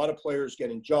for a lot of players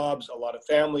getting jobs, a lot of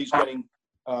families getting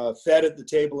fed at the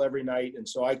table every night. And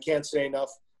so I can't say enough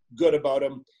good about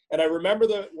him. And I remember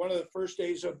one of the first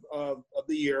days of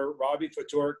the year, Robbie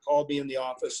Fatour called me in the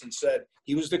office and said,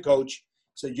 he was the coach,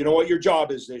 said, you know what your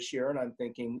job is this year? And I'm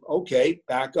thinking, okay,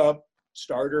 backup,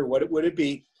 starter, what would it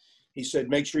be? He said,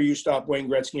 make sure you stop Wayne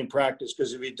Gretzky in practice,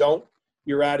 because if you don't,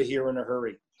 you're out of here in a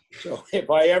hurry. So if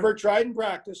I ever tried in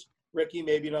practice, Ricky,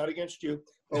 maybe not against you,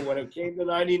 but when it came to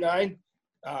 99,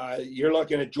 you're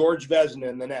looking at George Vezina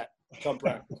in the net come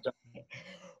practice time.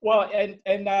 Well,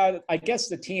 and I guess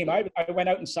the team, I went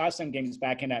out and saw some games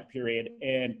back in that period,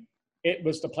 and it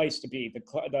was the place to be.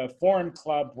 The Forum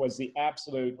Club was the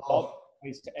absolute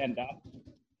place to end up.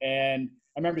 And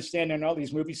I remember standing all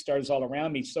these movie stars all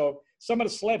around me. So some of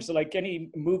the celebs, like any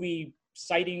movie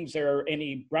sightings or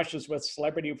any brushes with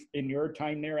celebrity in your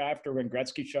time there after when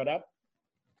Gretzky showed up?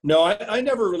 No, I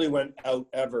never really went out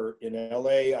ever in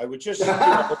LA. I would just,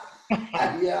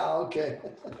 yeah, okay.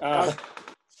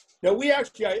 No, we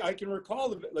actually, I can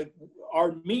recall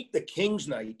our Meet the Kings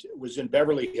night was in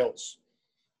Beverly Hills.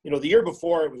 You know, the year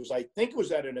before I think it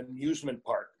was at an amusement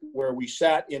park where we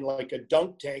sat in like a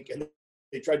dunk tank and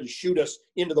they tried to shoot us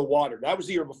into the water. That was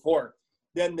the year before.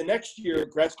 Then the next year,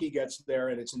 Gretzky gets there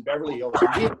and it's in Beverly Hills.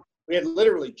 We had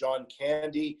literally John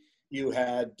Candy, you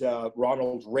had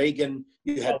Ronald Reagan,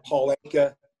 you had Paul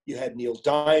Anka, you had Neil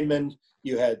Diamond,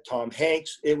 you had Tom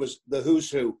Hanks. It was the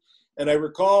who's who. And I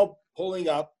recall pulling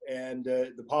up, and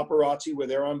the paparazzi were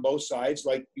there on both sides,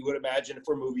 like you would imagine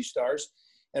for movie stars.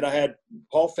 And I had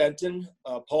Paul Fenton,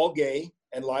 Paul Gay,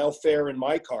 and Lyle Fair in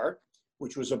my car,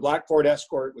 which was a black Ford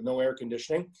Escort with no air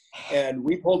conditioning. And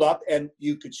we pulled up, and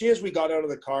you could see as we got out of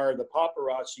the car, the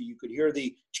paparazzi, you could hear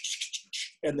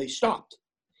and they stopped.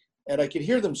 And I could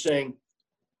hear them saying,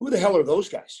 who the hell are those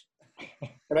guys?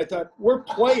 And I thought, we're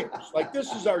players. Like,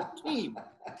 this is our team.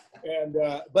 And,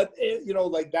 but, you know,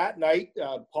 like that night,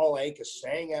 Paul Anka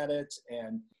sang at it.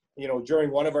 And, you know, during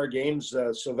one of our games,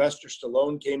 Sylvester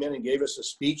Stallone came in and gave us a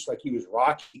speech like he was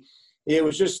Rocky. It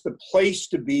was just the place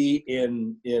to be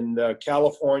in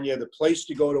California, the place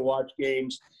to go to watch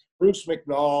games. Bruce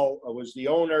McNall was the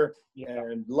owner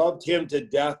and loved him to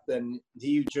death. And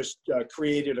he just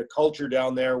created a culture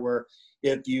down there where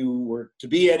if you were to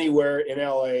be anywhere in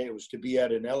LA, it was to be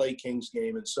at an LA Kings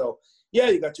game. And so, yeah,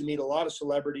 you got to meet a lot of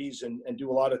celebrities and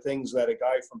do a lot of things that a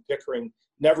guy from Pickering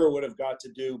never would have got to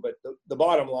do. But the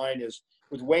bottom line is,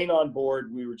 with Wayne on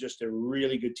board, we were just a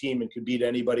really good team and could beat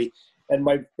anybody. And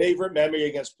my favorite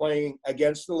memory playing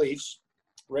against the Leafs,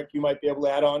 Rick, you might be able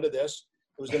to add on to this.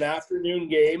 It was an afternoon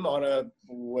game on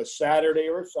a Saturday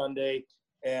or a Sunday,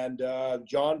 and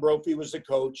John Brophy was the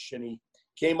coach, and he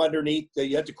came underneath.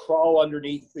 You had to crawl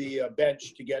underneath the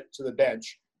bench to get to the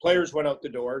bench. Players went out the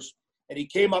doors, and he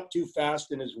came up too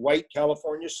fast in his white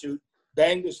California suit,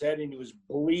 banged his head, and he was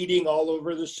bleeding all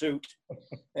over the suit.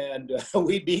 And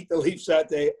we beat the Leafs that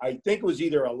day. I think it was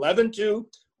either 11-2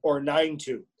 or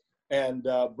 9-2. And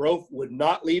Brof would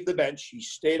not leave the bench. He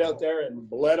stayed out there and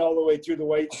bled all the way through the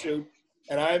white suit.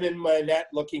 And I'm in my net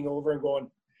looking over and going,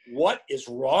 what is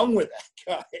wrong with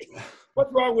that guy?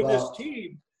 What's wrong with this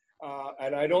team?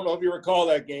 And I don't know if you recall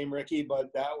that game, Ricky,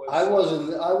 but that was...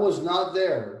 I was not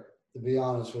there, to be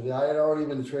honest with you. I had already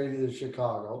been traded to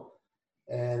Chicago.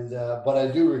 And but I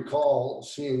do recall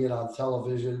seeing it on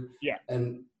television. Yeah.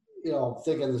 And, you know,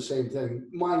 thinking the same thing.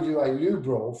 Mind you, I knew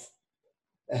Brof.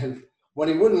 And when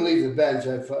he wouldn't leave the bench,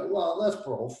 I thought, well, that's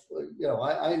Brof. You know,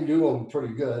 I knew him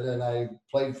pretty good, and I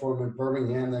played for him in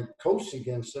Birmingham and coached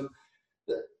against him.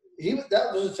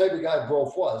 That was the type of guy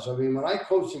Brof was. I mean, when I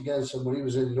coached against him when he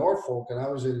was in Norfolk and I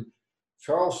was in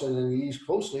Charleston in the East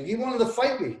Coast League. He wanted to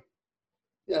fight me,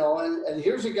 you know, and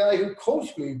here's a guy who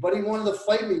coached me, but he wanted to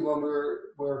fight me when we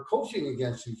were coaching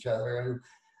against each other.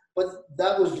 But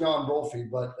that was John Brophy.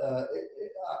 But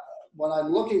when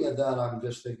I'm looking at that, I'm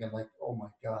just thinking like, oh my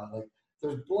God, like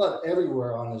there's blood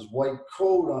everywhere on his white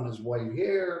coat, on his white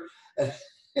hair. And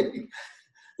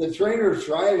the trainer's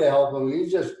trying to help him.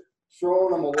 He's just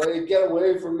throwing him away. Get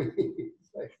away from me.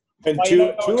 And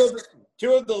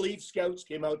two of the Leaf scouts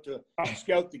came out to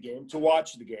scout the game, to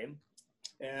watch the game.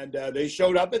 And they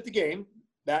showed up at the game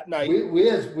that night. We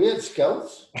had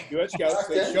scouts. You had scouts.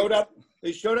 They showed up.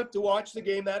 They showed up to watch the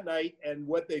game that night, and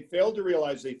what they failed to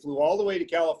realize, they flew all the way to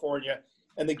California,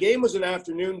 and the game was an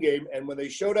afternoon game, and when they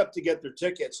showed up to get their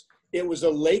tickets, it was a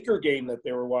Laker game that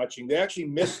they were watching. They actually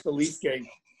missed the Leaf game.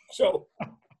 So,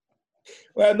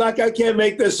 well, I can't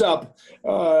make this up.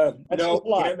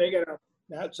 Can't make it up.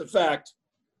 That's a fact.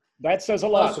 That says a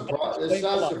lot. It's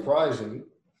not surprising.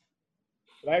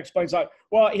 That explains a lot.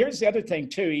 Well, here's the other thing,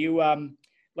 too. You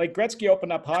like Gretzky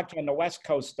opened up hockey on the west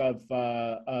coast of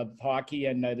hockey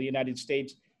in the United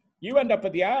States. You end up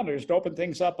with the Islanders to open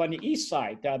things up on the east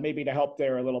side, maybe to help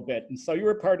there a little bit. And so you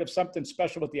were part of something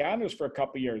special with the Islanders for a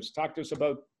couple of years. Talk to us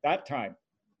about that time.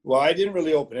 Well, I didn't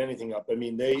really open anything up. I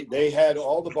mean, they had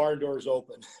all the barn doors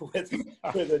open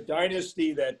with a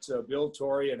dynasty that Bill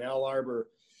Torrey and Al Arbour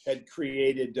had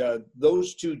created.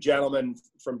 Those two gentlemen,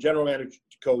 from general manager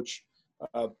to coach,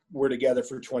 were together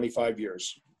for 25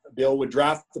 years. Bill would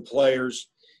draft the players,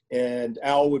 and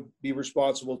Al would be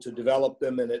responsible to develop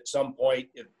them. And at some point,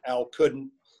 if Al couldn't,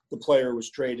 the player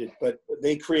was traded. But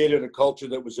they created a culture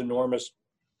that was enormous.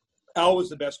 Al was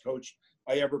the best coach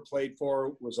I ever played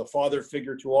for, was a father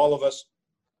figure to all of us,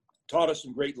 taught us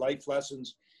some great life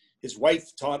lessons. His wife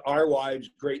taught our wives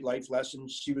great life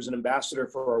lessons. She was an ambassador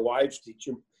for our wives, teach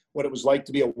them what it was like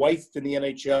to be a wife in the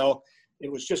NHL.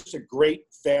 It was just a great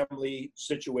family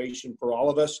situation for all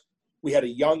of us. We had a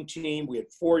young team. We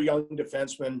had 4 young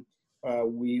defensemen.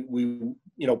 We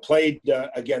played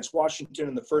against Washington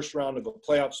in the first round of a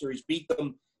playoff series, beat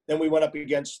them. Then we went up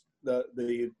against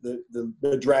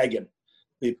the Dragon,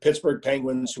 the Pittsburgh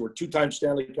Penguins, who were 2-time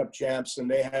Stanley Cup champs, and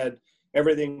they had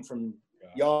everything from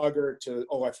Yager to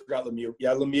I forgot Lemieux.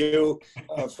 Yeah, Lemieux,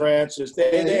 Francis.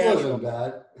 They wasn't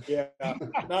bad. Yeah,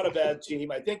 not a bad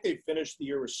team. I think they finished the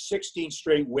year with 16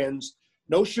 straight wins,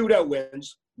 no shootout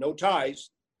wins, no ties.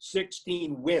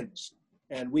 16 wins,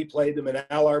 and we played them, and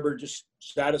Al Arbour just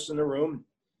sat us in the room.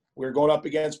 We were going up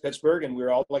against Pittsburgh, and we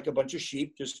were all like a bunch of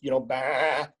sheep, just,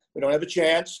 bah, we don't have a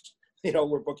chance.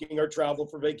 We're booking our travel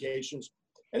for vacations.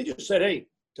 And he just said, hey,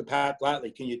 to Pat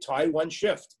Flatley, can you tie one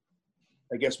shift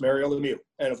against Mario Lemieux?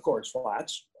 And of course,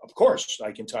 Flats, of course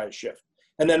I can tie a shift.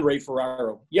 And then Ray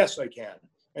Ferraro, yes, I can.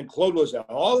 And Claude Loiselle,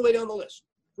 all the way down the list.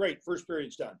 Great, first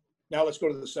period's done. Now let's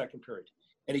go to the second period.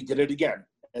 And he did it again.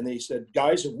 And they said,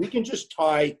 guys, if we can just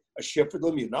tie a shift with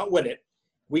Lemieux, not win it,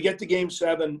 we get to game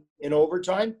 7 in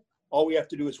overtime, all we have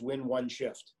to do is win one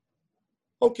shift.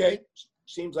 Okay,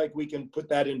 seems like we can put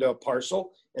that into a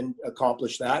parcel and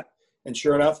accomplish that. And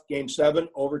sure enough, game 7,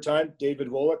 overtime, David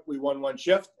Volek, we won one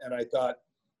shift. And I thought,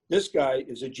 this guy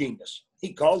is a genius.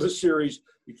 He called a series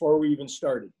before we even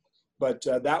started. But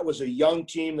that was a young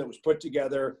team that was put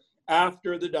together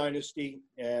after the dynasty.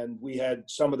 And we had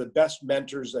some of the best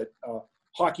mentors that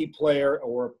hockey player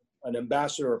or an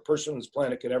ambassador or a person on this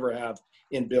planet could ever have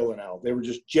in Bill and Al. They were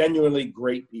just genuinely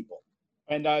great people.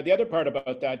 And the other part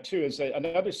about that, too, is that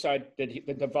another side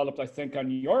that developed, I think, on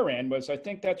your end was, I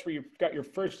think that's where you got your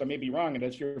first, I may be wrong, and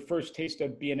it's your first taste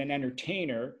of being an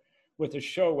entertainer with a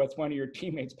show with one of your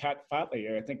teammates, Pat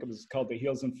Flatley. I think it was called the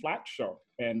Heels and Flats Show.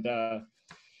 And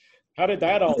how did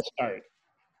that all start?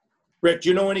 Rick, do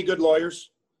you know any good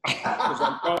lawyers?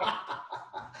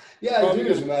 Yeah, I do,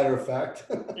 as a matter of fact.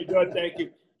 Good, thank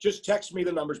you. Just text me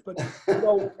the numbers. But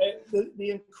the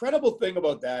incredible thing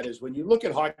about that is when you look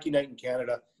at Hockey Night in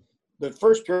Canada, the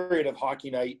first period of Hockey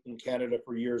Night in Canada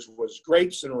for years was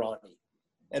Grapes and Ronnie.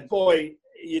 And boy,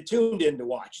 you tuned in to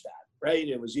watch that, right?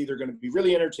 It was either going to be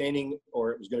really entertaining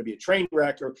or it was going to be a train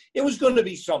wreck or it was going to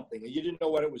be something. And you didn't know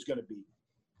what it was going to be.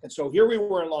 And so here we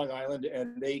were in Long Island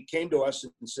and they came to us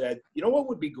and said, you know what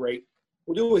would be great?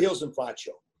 We'll do a Heels and Flats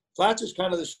show. Flats is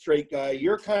kind of the straight guy.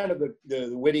 You're kind of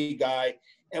the witty guy.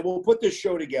 And we'll put this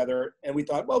show together. And we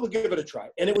thought, well, we'll give it a try.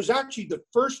 And it was actually the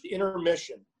first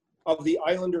intermission of the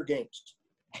Islander games.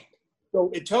 So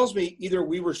it tells me either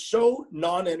we were so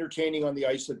non-entertaining on the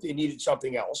ice that they needed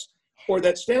something else, or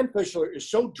that Stan Fischler is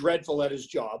so dreadful at his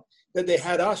job that they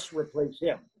had us replace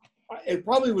him. It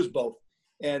probably was both.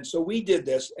 And so we did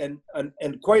this. And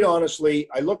quite honestly,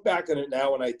 I look back on it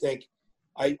now and I think,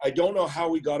 I don't know how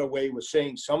we got away with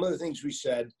saying some of the things we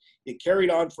said It carried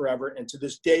on forever. And to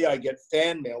this day, I get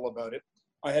fan mail about it.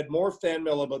 I had more fan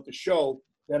mail about the show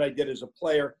than I did as a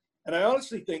player. And I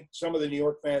honestly think some of the New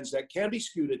York fans that can be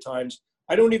skewed at times,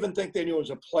 I don't even think they knew I was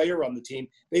a player on the team.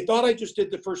 They thought I just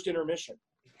did the first intermission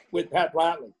with Pat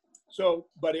Flatley. So,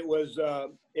 but it was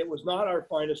not our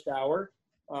finest hour.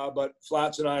 But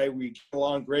Flats and I, we get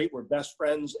along great. We're best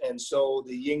friends. And so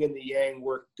the yin and the yang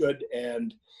work good.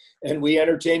 And we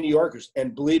entertain New Yorkers.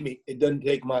 And believe me, it doesn't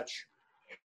take much.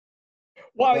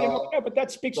 Well, yeah, but that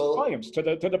speaks volumes to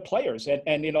the players.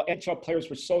 And NHL players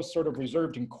were so sort of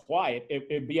reserved and quiet.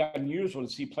 It'd be unusual to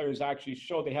see players actually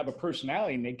show they have a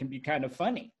personality and they can be kind of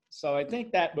funny. So I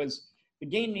think that was, the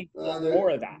game needs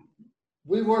more of that.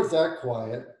 We weren't that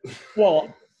quiet.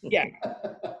 Well, yeah,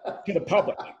 to the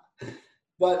public.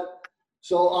 But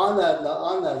so on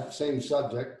that same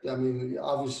subject, I mean,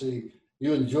 obviously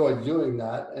you enjoyed doing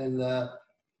that. And,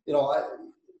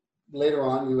 later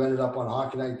on, you ended up on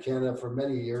Hockey Night Canada for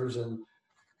many years. And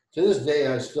to this day,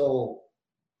 I still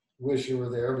wish you were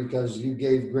there because you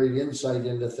gave great insight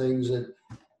into things that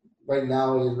right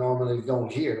now you normally don't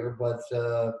hear. But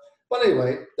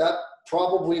anyway, that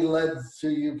probably led to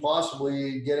you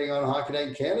possibly getting on Hockey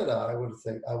Night Canada,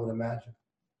 I would imagine.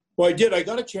 Well, I did. I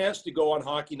got a chance to go on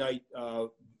Hockey Night. I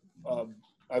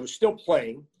was still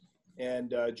playing,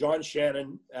 and John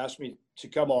Shannon asked me to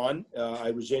come on.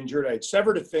 I was injured. I had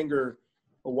severed a finger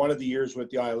one of the years with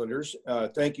the Islanders.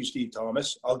 Thank you, Steve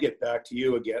Thomas. I'll get back to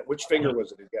you again. Which finger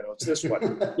was it again? Oh, it's this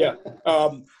one. Yeah.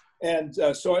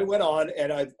 So I went on,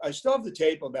 and I still have the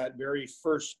tape of that very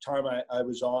first time I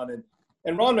was on.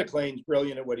 And Ron McLean's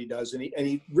brilliant at what he does. And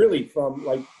he really, from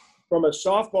a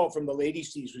softball from the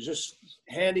ladies' tees, was just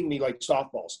handing me like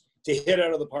softballs to hit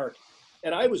out of the park.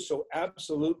 And I was so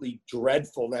absolutely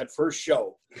dreadful that first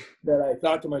show that I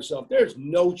thought to myself, there's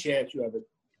no chance you have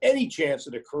any chance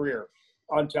at a career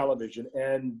on television.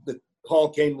 And the call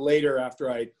came later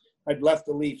after I'd left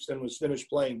the Leafs and was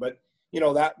finished playing. But,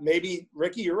 that maybe,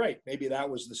 Ricky, you're right. Maybe that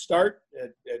was the start.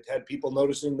 It had people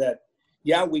noticing that,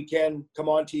 yeah, we can come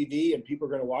on TV and people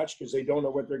are going to watch because they don't know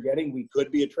what they're getting. We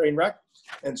could be a train wreck.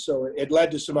 And so it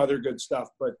led to some other good stuff.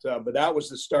 But that was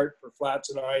the start for Flats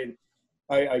and I.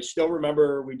 I still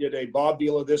remember we did a Bob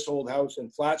deal of This Old House,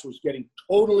 and Flats was getting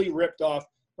totally ripped off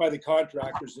by the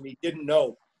contractors, and he didn't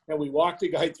know. And we walked the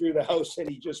guy through the house, and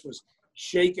he just was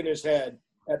shaking his head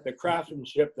at the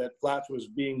craftsmanship that Flats was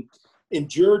being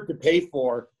endured to pay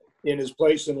for in his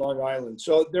place in Long Island.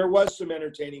 So there was some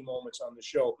entertaining moments on the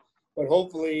show, but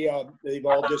hopefully they've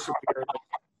all disappeared.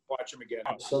 Watch them again.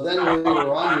 So then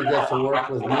later on, you get to work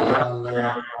with me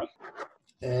on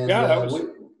and yeah,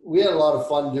 we had a lot of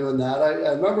fun doing that.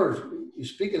 I remember,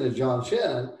 speaking of John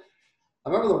Shannon, I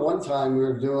remember the one time we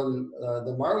were doing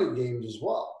the Marley games as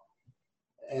well.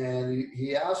 And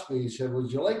he asked me, he said,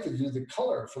 would you like to do the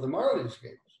color for the Marlies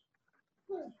games?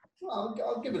 Well,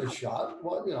 I'll give it a shot.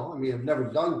 Well, I've never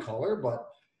done color, but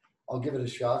I'll give it a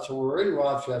shot. So we're in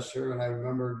Rochester, and I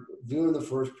remember doing the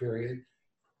first period.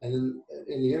 And then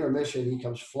in the intermission, he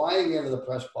comes flying into the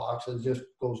press box and just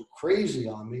goes crazy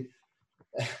on me.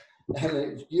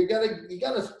 And you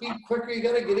gotta speak quicker. You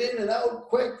gotta get in and out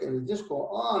quick, and just go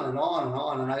on and on and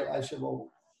on. And I said,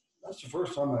 well, that's the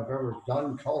first time I've ever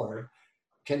done color.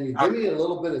 Can you give me a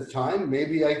little bit of time?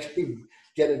 Maybe I can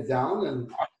get it down.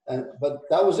 But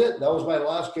that was it. That was my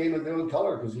last game of doing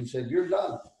color because he said, you're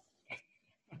done.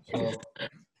 So.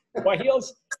 Well,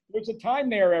 there's a time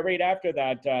there right after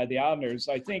that, the Islanders,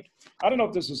 I don't know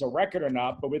if this is a record or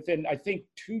not, but within, I think,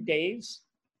 2 days,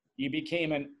 you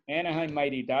became an Anaheim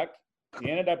Mighty Duck. You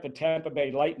ended up at Tampa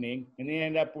Bay Lightning, and you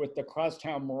ended up with the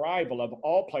crosstown rival of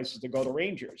all places to go to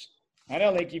Rangers. I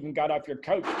don't think you even got off your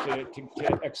couch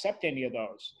to accept any of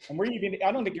those. And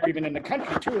I don't think you're even in the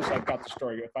country too, if I got the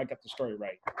story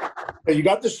right. You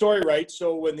got the story right.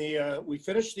 So when we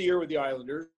finished the year with the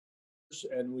Islanders,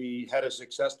 and we had a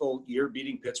successful year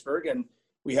beating Pittsburgh, and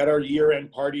we had our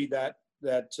year-end party that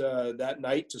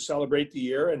night to celebrate the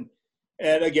year.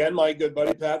 And again, my good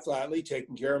buddy Pat Flatley,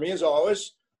 taking care of me as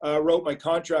always, wrote my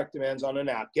contract demands on a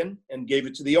napkin and gave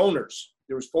it to the owners.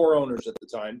 There was 4 owners at the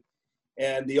time,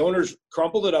 and the owners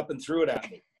crumpled it up and threw it at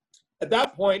me. At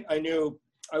that point, I knew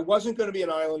I wasn't going to be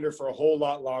an Islander for a whole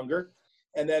lot longer.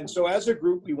 And then, so as a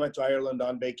group, we went to Ireland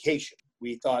on vacation.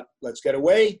 We thought, let's get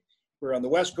away. We're on the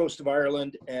west coast of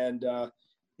Ireland, and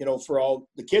for all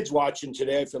the kids watching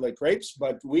today, I feel like grapes,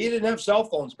 but we didn't have cell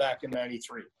phones back in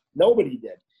 '93. Nobody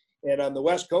did. And on the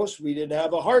west coast, we didn't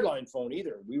have a hardline phone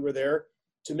either. We were there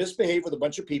to misbehave with a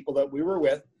bunch of people that we were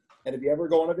with. And if you ever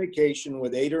go on a vacation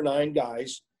with 8 or 9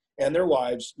 guys and their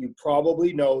wives, you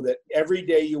probably know that every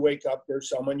day you wake up, there's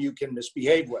someone you can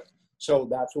misbehave with. So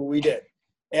that's what we did.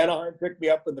 Anaheim picked me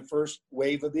up in the first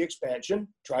wave of the expansion,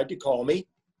 tried to call me,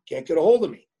 can't get a hold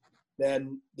of me.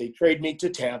 Then they trade me to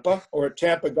Tampa, or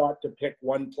Tampa got to pick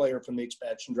one player from the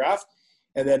expansion draft.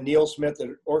 And then Neil Smith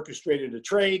had orchestrated a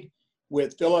trade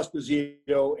with Phil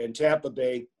Esposito and Tampa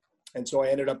Bay. And so I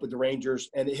ended up with the Rangers.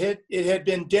 And it had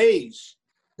been days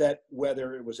that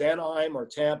whether it was Anaheim or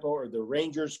Tampa or the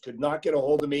Rangers could not get a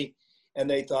hold of me. And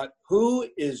they thought, who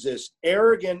is this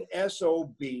arrogant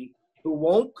SOB who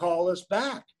won't call us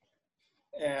back?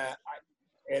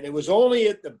 And it was only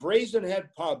at the Brazen Head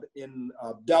pub in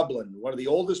Dublin, one of the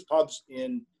oldest pubs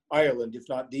in Ireland, if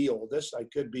not the oldest. I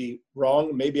could be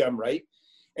wrong. Maybe I'm right.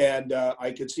 And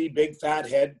I could see Big Fat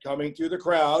Head coming through the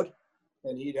crowd,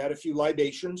 and he'd had a few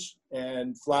libations.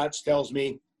 And Flats tells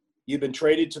me, you've been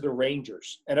traded to the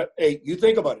Rangers. And hey, you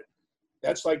think about it.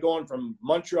 That's like going from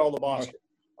Montreal to Boston.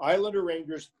 Islander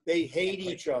Rangers, they hate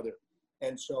each other.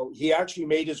 And so he actually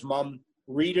made his mom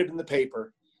read it in the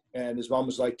paper. And his mom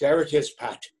was like, there it is,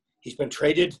 Pat. He's been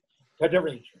traded to the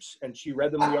Rangers. And she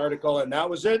read them the article, and that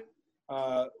was it.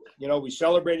 We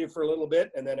celebrated for a little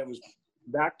bit, and then it was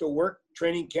back to work,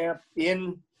 training camp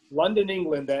in London,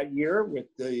 England that year with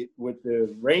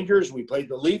the Rangers. We played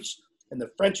the Leafs in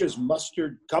the French's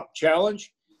Mustard Cup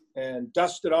Challenge and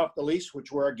dusted off the Leafs,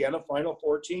 which were, again, a Final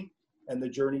Four team. And the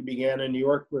journey began in New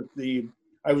York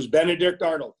I was Benedict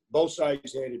Arnold. Both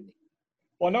sides hated me.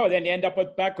 Well, no, then you end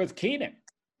up back with Keenan,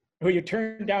 who you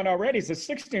turned down already as a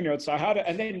 16-year-old.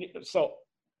 So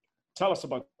tell us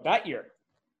about that year.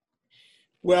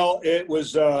 Well, it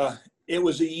was a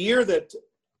year that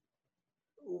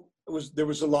there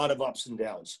was a lot of ups and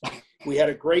downs. We had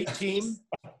a great team.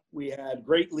 We had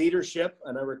great leadership.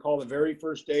 And I recall the very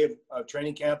first day of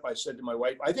training camp, I said to my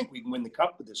wife, I think we can win the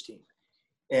cup with this team.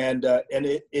 And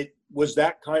it was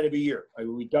that kind of a year.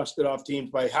 We dusted off teams.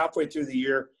 By halfway through the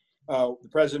year, the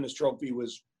President's Trophy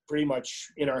was pretty much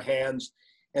in our hands.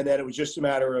 And then it was just a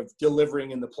matter of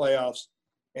delivering in the playoffs.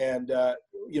 And,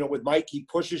 with Mike, he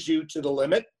pushes you to the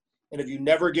limit. And if you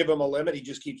never give him a limit, he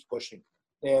just keeps pushing.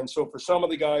 And so for some of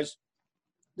the guys,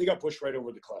 they got pushed right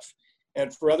over the cliff.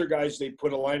 And for other guys, they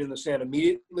put a line in the sand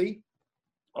immediately.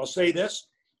 I'll say this.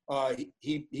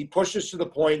 He pushed us to the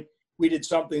point we did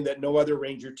something that no other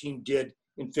Ranger team did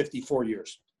in 54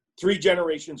 years. 3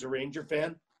 generations of Ranger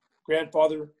fan,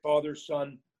 grandfather, father,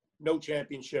 son, no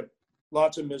championship,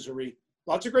 lots of misery,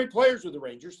 lots of great players with the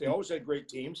Rangers. They always had great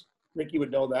teams. Ricky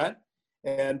would know that.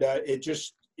 And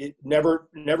it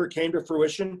never came to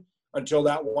fruition until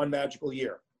that one magical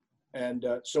year. And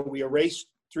so we erased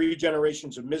 3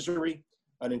 generations of misery,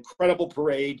 an incredible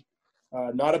parade,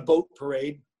 not a boat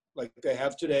parade like they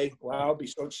have today. Wow, it'd be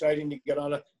so exciting to get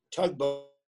on a tugboat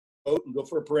and go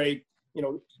for a parade.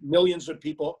 Millions of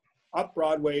people up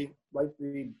Broadway, like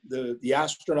the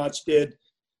astronauts did,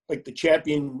 like the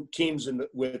champion teams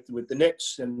with the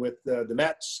Knicks and with the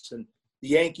Mets and the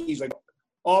Yankees, like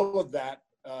all of that,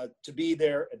 to be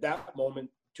there at that moment,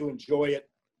 to enjoy it.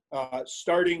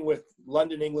 Starting with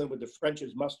London, England, with the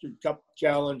French's Mustard Cup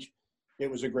Challenge, it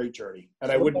was a great journey,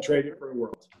 and I wouldn't trade it for the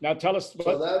world. Now tell us.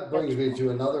 So that brings me to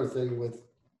another thing with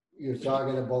you're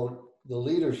talking about the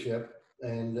leadership.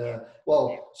 And,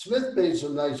 Smith made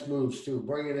some nice moves, too,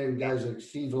 bringing in guys like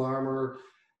Steve Larmer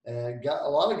and got a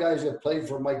lot of guys that played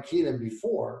for Mike Keenan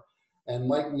before, and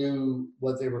Mike knew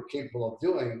what they were capable of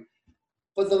doing.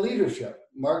 But the leadership,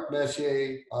 Mark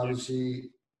Messier,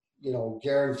 obviously,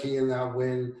 guaranteeing that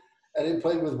win, and he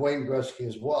played with Wayne Gretzky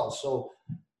as well. So,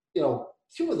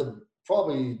 2 of the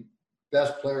probably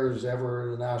best players ever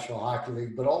in the National Hockey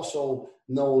League, but also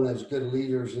known as good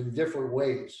leaders in different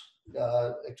ways.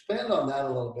 Expand on that a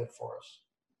little bit for us.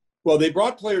 Well, they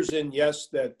brought players in, yes,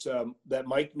 that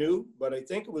Mike knew, but I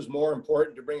think it was more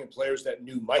important to bring in players that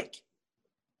knew Mike.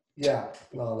 Yeah,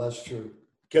 well, that's true.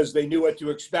 Because they knew what to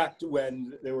expect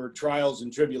when there were trials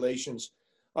and tribulations.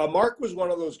 Mark was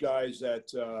one of those guys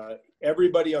that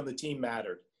everybody on the team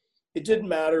mattered. It didn't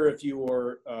matter if you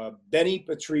were Benny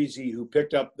Patrizzi, who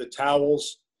picked up the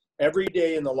towels every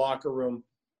day in the locker room.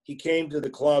 He came to the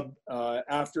club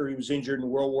after he was injured in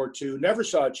World War II, never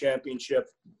saw a championship,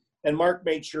 and Mark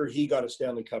made sure he got a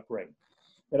Stanley Cup ring.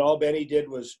 And all Benny did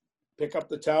was pick up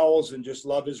the towels and just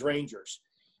love his Rangers.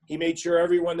 He made sure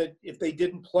everyone that, if they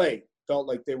didn't play, felt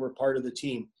like they were part of the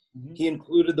team. Mm-hmm. He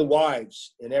included the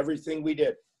wives in everything we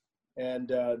did. And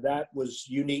that was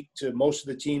unique to most of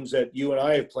the teams that you and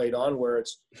I have played on, where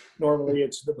it's normally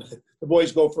the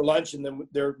boys go for lunch and then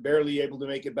they're barely able to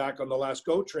make it back on the last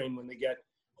GO train when they get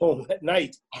home at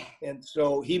night. And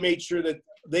so he made sure that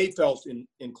they felt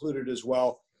included as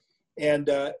well. And,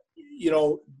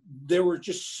 there were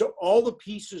just all the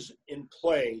pieces in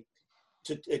play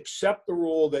to accept the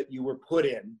role that you were put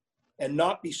in and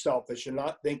not be selfish and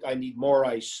not think I need more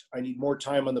ice. I need more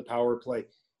time on the power play.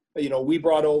 You know, we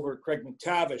brought over Craig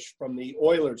McTavish from the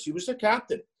Oilers. He was the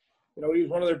captain. You know, he was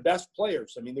one of their best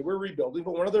players. I mean, they were rebuilding,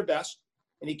 but one of their best.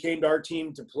 And he came to our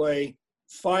team to play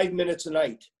 5 minutes a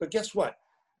night. But guess what?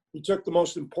 He took the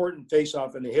most important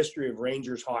faceoff in the history of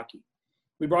Rangers hockey.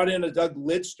 We brought in a Doug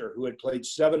Lidster who had played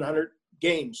 700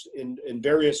 games in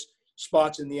various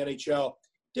spots in the NHL.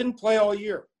 Didn't play all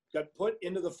year. Got put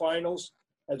into the finals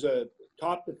as a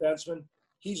top defenseman.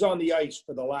 He's on the ice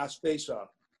for the last faceoff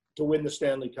to win the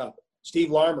Stanley Cup. Steve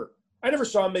Larmer. I never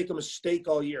saw him make a mistake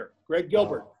all year. Greg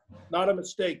Gilbert. Not a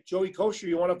mistake. Joey Kosher,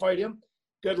 you want to fight him?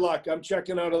 Good luck. I'm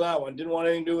checking out of that one. Didn't want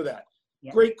anything to do with that.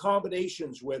 Yeah. Great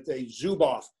combinations with a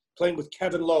Zubov playing with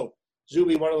Kevin Lowe.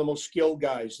 Zuby, one of the most skilled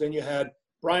guys. Then you had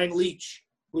Brian Leach,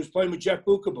 who was playing with Jeff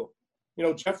Bukabu. You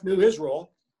know, Jeff knew his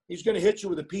role. He's going to hit you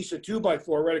with a piece of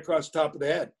 2x4 right across the top of the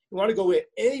head. You want to go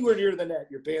anywhere near the net,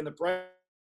 you're paying the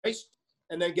price,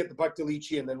 and then get the puck to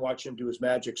Leachy and then watch him do his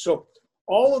magic. So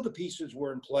all of the pieces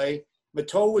were in play.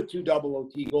 Mateau with 2 double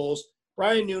OT goals.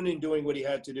 Brian Noonan doing what he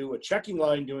had to do, a checking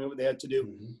line doing what they had to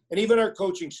do, and even our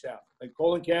coaching staff. Like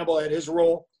Colin Campbell had his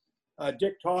role.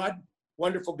 Dick Todd,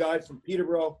 wonderful guy from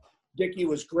Peterborough. Dickie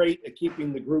was great at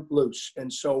keeping the group loose.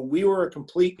 And so we were a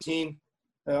complete team,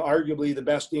 arguably the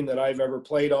best team that I've ever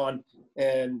played on.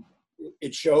 And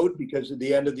it showed because at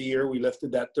the end of the year, we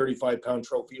lifted that 35-pound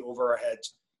trophy over our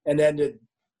heads and ended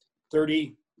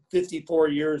 54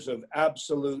 years of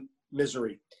absolute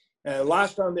misery.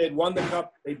 Last time they had won the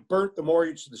Cup, they burnt the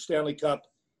mortgage to the Stanley Cup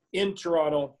in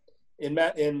Toronto, in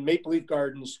Maple Leaf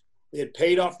Gardens. They had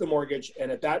paid off the mortgage,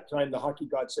 and at that time, the hockey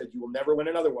god said, "You will never win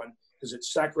another one because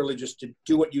it's sacrilegious to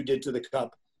do what you did to the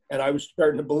Cup." And I was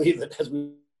starting to believe it as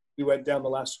we went down the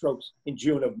last strokes in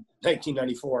June of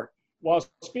 1994. Well,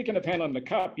 speaking of handling the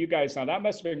Cup, you guys, now that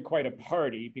must have been quite a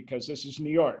party because this is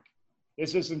New York.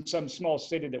 This isn't some small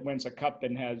city that wins a Cup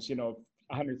and has,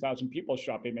 100,000 people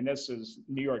shopping. I mean, this is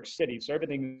New York City, so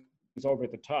everything is over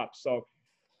the top. So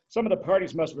some of the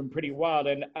parties must have been pretty wild.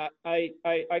 And I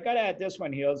got to add this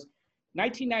one, Heels.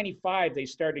 1995, they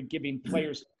started giving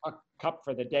players a cup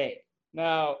for the day.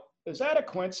 Now, is that a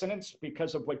coincidence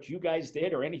because of what you guys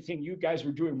did or anything you guys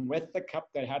were doing with the cup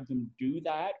that had them do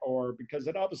that? Or because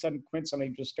it all of a sudden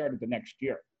coincidentally just started the next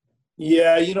year?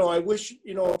 Yeah, I wish,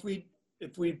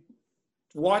 if we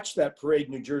watched that parade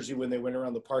in New Jersey when they went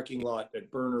around the parking lot at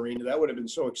Byrne Arena, that would have been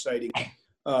so exciting.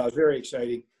 Very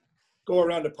exciting. Go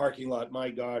around the parking lot, my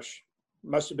gosh,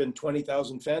 must have been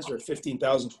 20,000 fans or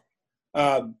 15,000.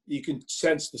 You can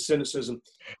sense the cynicism.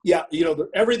 Yeah,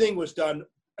 everything was done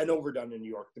and overdone in New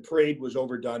York. The parade was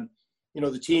overdone.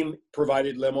 The team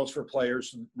provided limos for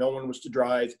players. No one was to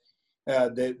drive.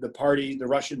 The party, the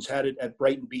Russians had it at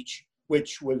Brighton Beach,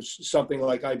 which was something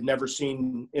like I've never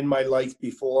seen in my life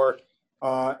before.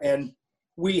 And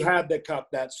we had the cup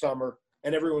that summer,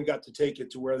 and everyone got to take it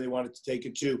to where they wanted to take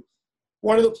it to.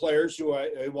 One of the players, who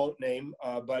I won't name,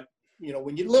 but,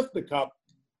 when you lift the cup,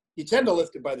 you tend to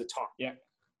lift it by the top. Yeah.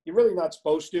 You're really not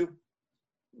supposed to,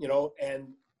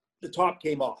 and the top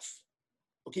came off.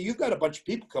 Okay, you've got a bunch of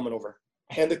people coming over,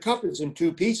 and the cup is in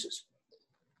 2 pieces.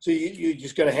 So you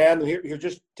just going to hand them, here,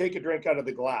 just take a drink out of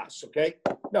the glass, okay?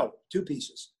 No, 2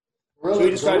 pieces.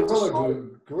 Gorilla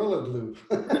glue.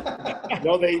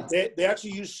 No, they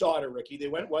actually used solder, Ricky. They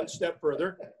went one step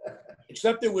further,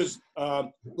 except it was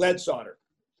lead solder.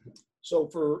 So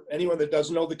for anyone that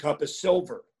doesn't know, the cup is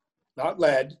silver, not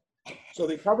lead. So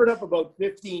they covered up about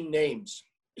 15 names.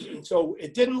 So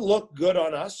it didn't look good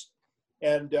on us.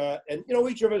 And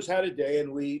each of us had a day,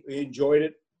 and we enjoyed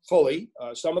it fully.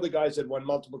 Some of the guys had won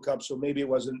multiple cups, so maybe it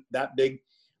wasn't that big.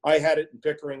 I had it in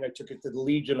Pickering. I took it to the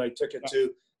Legion. I took it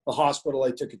to the hospital.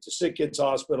 I took it to Sick Kids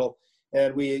Hospital,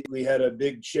 and we had a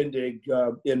big shindig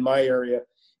in my area,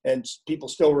 and people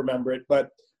still remember it. But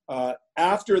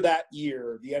after that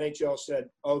year, the NHL said,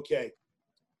 okay,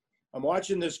 I'm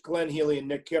watching this Glenn Healy and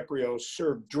Nick Kypreos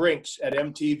serve drinks at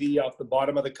MTV off the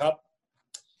bottom of the cup.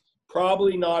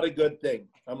 Probably not a good thing.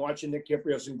 I'm watching Nick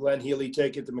Kypreos and Glenn Healy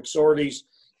take it to McSorley's,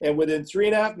 and within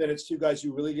 3.5 minutes, 2 guys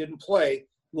who really didn't play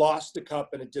lost the cup,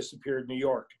 and it disappeared in New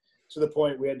York, to the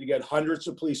point we had to get hundreds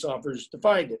of police officers to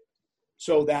find it.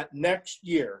 So that next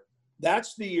year,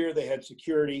 that's the year they had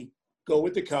security go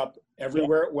with the cup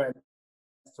everywhere it went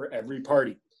for every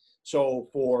party. So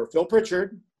for Phil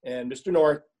Pritchard and Mr.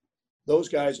 North, those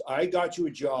guys, I got you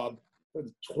a job for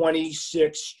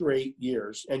 26 straight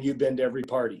years, and you've been to every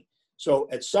party. So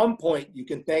at some point, you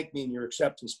can thank me in your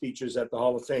acceptance speeches at the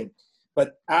Hall of Fame.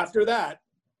 But after that,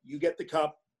 you get the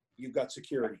cup, you've got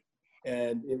security.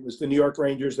 And it was the New York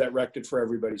Rangers that wrecked it for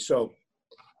everybody. So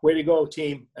way to go,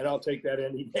 team, and I'll take that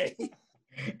any day.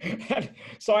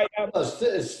 So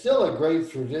It's still a great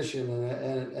tradition,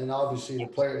 and obviously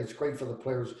it's great for the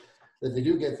players that they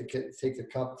do get to take the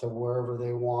cup to wherever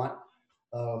they want.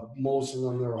 Most of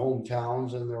them, their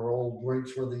hometowns and their old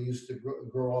rinks where they used to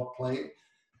grow up playing.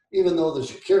 Even though the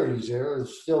security's there, they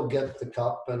still get the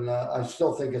cup, and I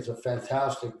still think it's a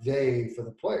fantastic day for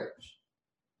the players.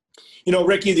 You know,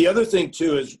 Ricky, the other thing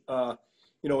too is,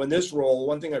 you know, in this role,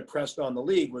 one thing I pressed on the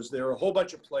league was there are a whole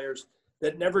bunch of players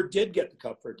that never did get the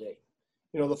cup for a day.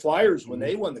 You know, the Flyers, when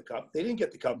they won the cup, they didn't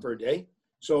get the cup for a day.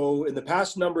 So in the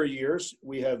past number of years,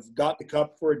 we have got the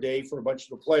cup for a day for a bunch of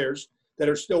the players that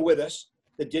are still with us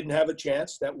that didn't have a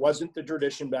chance. That wasn't the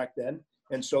tradition back then.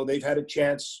 And so they've had a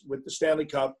chance with the Stanley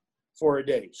Cup for a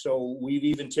day. So we've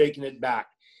even taken it back.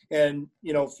 And,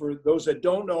 you know, for those that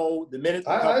don't know, the minute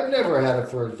the I've never had it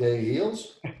for a day,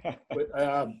 Heels.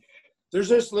 but, there's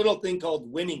this little thing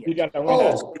called winning it. you got to win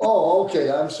that. Oh,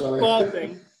 okay. I'm sorry. Small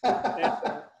thing.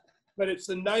 But it's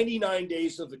the 99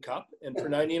 days of the cup. And for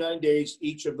 99 days,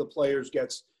 each of the players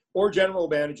gets, or general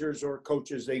managers or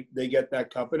coaches, they get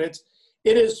that cup. And it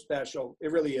is special.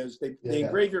 It really is. They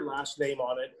engrave your last name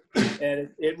on it.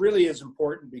 And it really is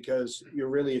important because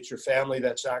it's your family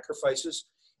that sacrifices.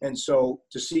 And so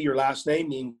to see your last name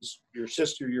means your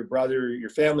sister, your brother,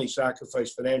 your family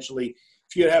sacrificed financially.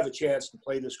 If you have a chance to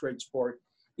play this great sport,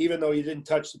 even though you didn't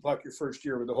touch the puck your first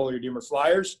year with the Holy Redeemer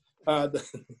Flyers,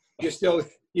 you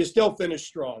still finish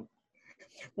strong.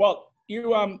 Well,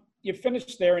 you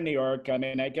finished there in New York. I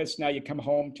mean, I guess now you come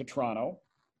home to Toronto.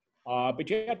 But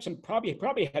you had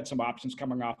probably had some options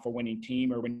coming off a winning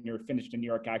team, or when you're finished in New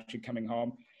York, actually coming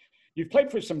home. You've played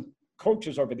for some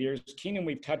coaches over the years. Keenan,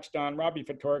 we've touched on. Robbie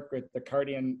Ftorek with the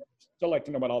Cardian. Still like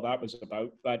to know what all that was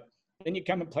about. But then you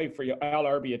come and play for Al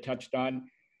Arby, you touched on.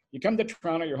 You come to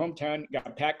Toronto, your hometown, you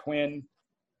got Pat Quinn.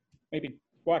 Maybe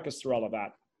walk us through all of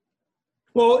that.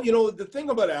 Well, you know, the thing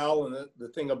about Al and the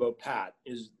thing about Pat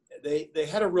is they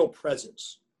had a real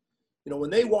presence. You know,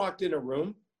 when they walked in a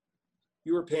room,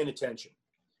 you were paying attention.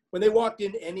 When they walked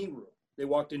in any room, they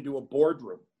walked into a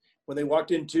boardroom. When they walked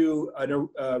into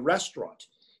a restaurant,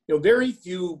 you know, very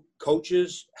few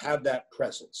coaches have that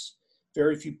presence.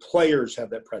 Very few players have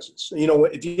that presence. You know,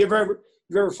 if you ever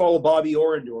follow Bobby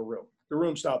Orr into a room, the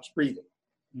room stops breathing.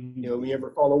 Mm-hmm. You know, when you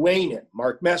ever follow Wayne in,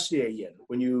 Mark Messier in,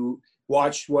 when you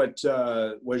watched what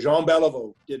Jean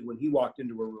Beliveau did when he walked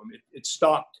into a room, it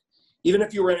stopped. Even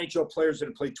if you were NHL players that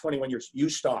had played 21 years, you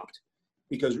stopped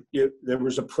because there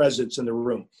was a presence in the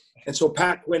room. And so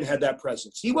Pat Quinn had that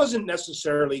presence. He wasn't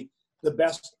necessarily the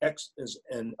best X's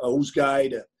and O's guy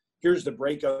to, here's the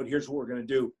breakout, here's what we're going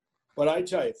to do. But I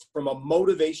tell you, from a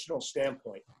motivational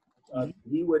standpoint,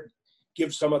 he would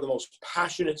give some of the most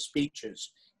passionate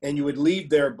speeches, and you would leave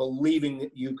there believing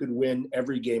that you could win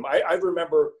every game. I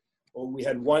remember we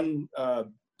had one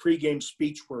pregame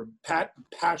speech where Pat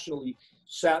passionately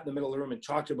sat in the middle of the room and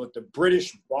talked about the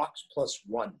British box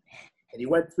 +1. And he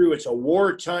went through, it's a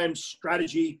wartime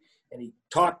strategy, and he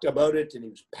talked about it, and he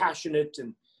was passionate,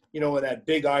 and, you know, with that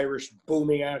big Irish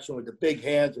booming accent with the big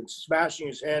hands and smashing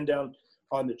his hand down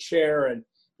on the chair. And,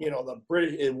 you know, the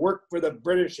British, it worked for the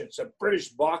British. It's a British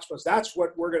box plus. That's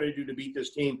what we're going to do to beat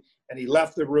this team. And he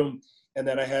left the room. And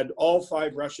then I had all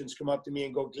 5 Russians come up to me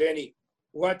and go, Glennie,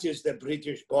 what is the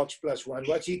British box +1?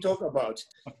 What's he talking about?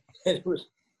 And it was,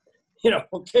 you know,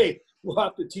 okay, we'll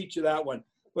have to teach you that one.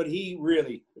 But he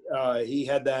really, he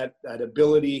had that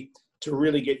ability to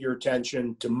really get your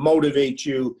attention, to motivate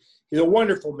you. He's a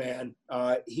wonderful man.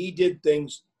 He did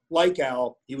things like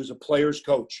Al. He was a player's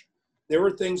coach. There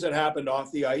were things that happened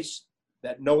off the ice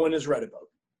that no one has read about,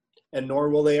 and nor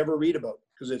will they ever read about,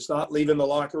 because it's not leaving the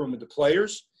locker room with the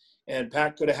players. And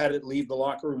Pat could have had it leave the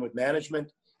locker room with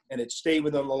management, and it stayed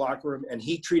within the locker room. And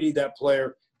he treated that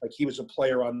player like he was a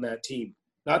player on that team.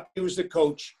 Not he was the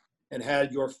coach and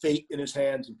had your fate in his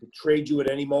hands and could trade you at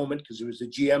any moment because he was the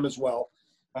GM as well.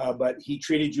 But he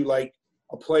treated you like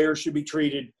a player should be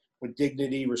treated, with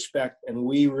dignity, respect, and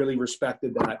we really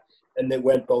respected that. And it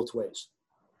went both ways.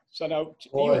 So now,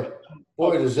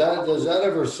 boy, does that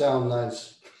ever sound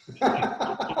nice?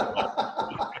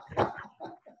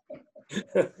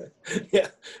 Yeah,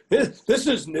 this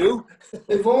is new.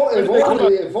 If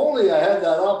only I had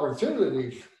that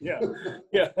opportunity.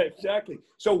 Yeah, exactly.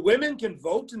 So women can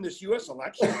vote in this U.S.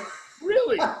 election?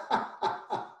 Really?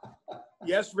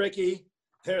 Yes, Ricky.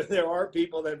 There are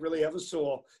people that really have a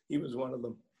soul. He was one of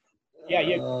them. Yeah,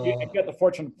 you got the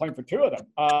fortune of playing for 2 of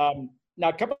them. Now,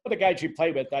 a couple of the guys you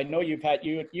play with, I know you've had,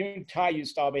 you and Ty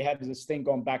used to always have this thing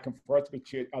going back and forth with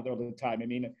each other all the time. I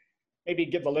mean, maybe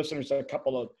give the listeners a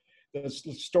couple of the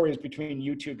stories between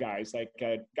you 2 guys. Like,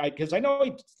 because I know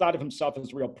he thought of himself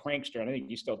as a real prankster, and I think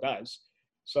he still does.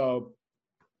 So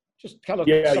Just kind of,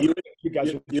 Yeah, you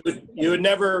guys. you would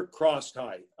never cross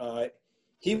Ty.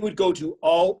 He would go to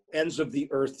all ends of the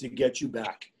earth to get you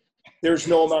back. There's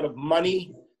no amount of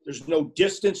money. There's no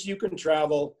distance you can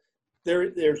travel.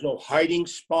 There's no hiding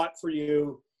spot for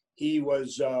you. He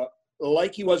was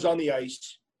like he was on the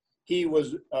ice. He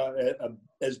was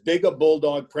as big a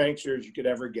bulldog prankster as you could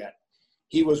ever get.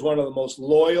 He was one of the most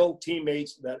loyal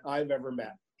teammates that I've ever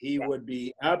met. He would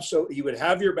be he would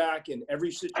have your back in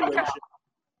every situation,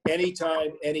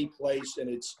 anytime, any place. And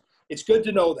it's good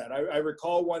to know that. I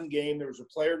recall one game, there was a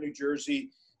player in New Jersey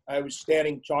I was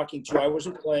standing talking to. I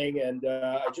wasn't playing, and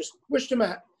I just wished him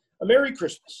a Merry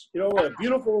Christmas. You know, a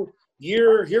beautiful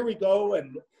year. Here we go,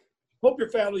 and hope your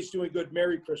family's doing good.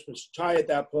 Merry Christmas. Ty at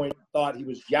that point thought he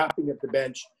was yapping at the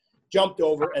bench, jumped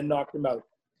over and knocked him out.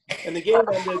 And the game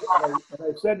ended, and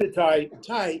I said to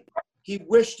Ty, he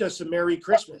wished us a Merry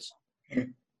Christmas.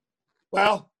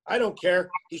 Well, I don't care.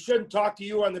 He shouldn't talk to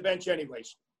you on the bench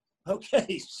anyways.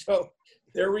 Okay, so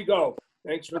there we go.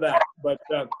 Thanks for that. But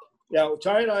yeah,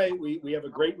 Ty and I, we have a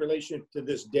great relationship to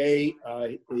this day.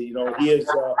 You know, he's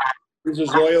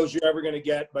as loyal as you're ever going to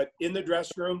get. But in the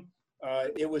dressing room,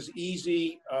 it was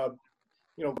easy,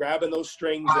 you know, grabbing those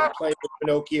strings and playing with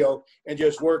Pinocchio and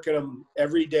just working them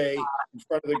every day in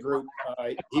front of the group.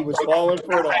 He was falling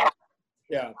for it all.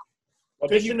 Yeah.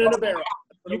 Fishing in a barrel.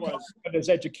 That's what it was. About his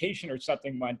education or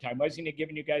something one time. Wasn't he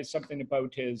giving you guys something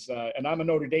about his, and I'm a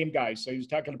Notre Dame guy, so he was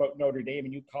talking about Notre Dame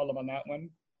and you called him on that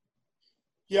one?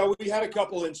 Yeah, we had a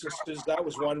couple instances. That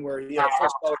was one where he had a full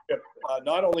scholarship,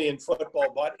 not only in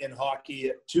football, but in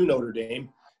hockey to Notre Dame,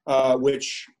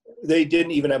 which they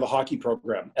didn't even have a hockey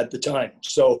program at the time.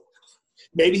 So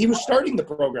maybe he was starting the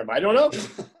program. I don't know.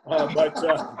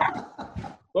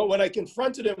 But when I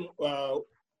confronted him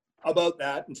about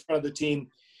that in front of the team,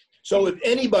 so if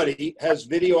anybody has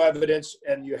video evidence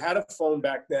and you had a phone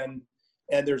back then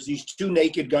and there's these two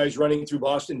naked guys running through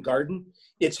Boston Garden,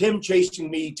 it's him chasing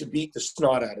me to beat the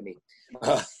snot out of me.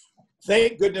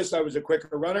 Thank goodness I was a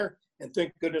quicker runner, and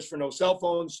thank goodness for no cell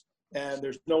phones, and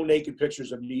there's no naked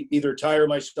pictures of me, either Ty or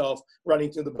myself,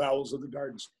 running through the bowels of the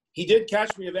gardens. He did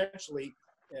catch me eventually,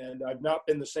 and I've not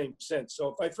been the same since. So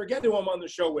if I forget who I'm on the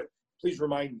show with, please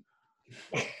remind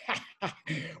me.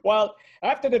 Well,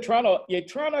 after the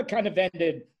Toronto kind of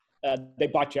ended, they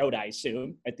bought you out, I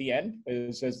assume, at the end,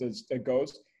 as it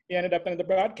goes. You ended up in the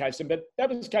broadcasting, but that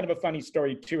was kind of a funny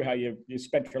story too, how you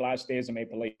spent your last days in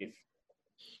Maple Leaf.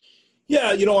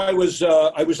 Yeah, you know, I was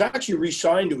actually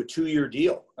re-signed to a 2-year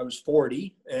deal. I was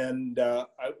 40, and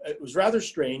it was rather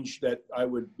strange that I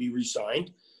would be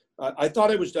re-signed. I thought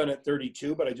I was done at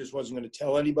 32, but I just wasn't going to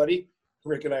tell anybody.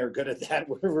 Rick and I are good at that.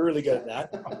 We're really good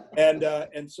at that.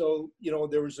 And so, you know,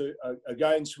 there was a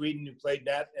guy in Sweden who played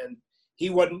net, and he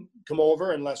wouldn't come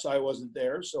over unless I wasn't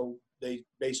there. So they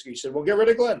basically said, well, get rid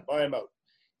of Glenn, buy him out.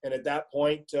 And at that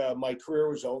point, my career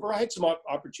was over. I had some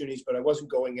opportunities, but I wasn't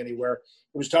going anywhere.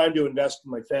 It was time to invest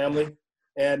in my family.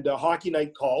 And Hockey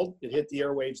Night called. It hit the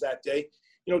airwaves that day.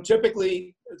 You know,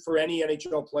 typically for any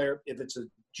NHL player, if it's a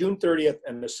June 30th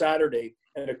and a Saturday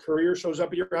and a courier shows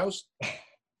up at your house,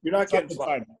 you're not getting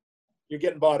flyed. You're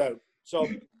getting bought out. So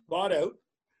bought out,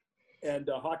 and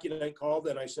Hockey Night called,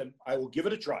 and I said, I will give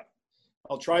it a try.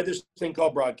 I'll try this thing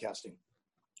called broadcasting.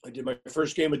 I did my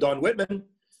first game with Don Whitman.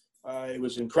 It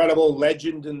was incredible,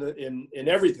 legend in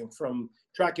everything from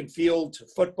track and field to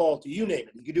football to you name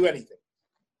it. You could do anything.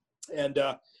 And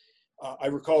I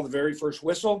recall the very first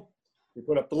whistle. We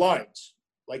put up the lines,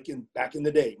 like back in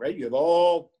the day, right? You have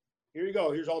all. Here you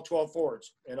go. Here's all 12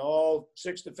 forwards and all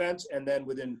 6 defense. And then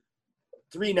within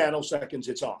 3 nanoseconds,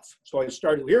 it's off. So I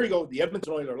started, here you go, the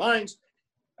Edmonton Oilers lines.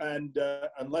 And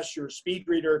unless you're a speed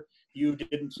reader, you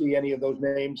didn't see any of those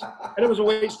names. And it was a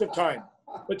waste of time.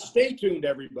 But stay tuned,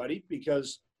 everybody,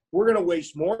 because we're going to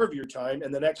waste more of your time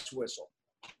in the next whistle.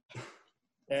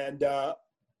 And the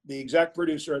exec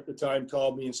producer at the time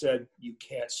called me and said, you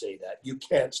can't say that. You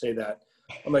can't say that.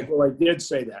 I'm like, well, I did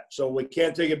say that. So we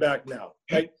can't take it back now.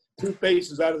 Right?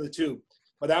 Toothpaste is out of the tube.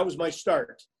 But that was my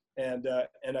start. And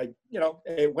I, you know,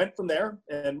 it went from there.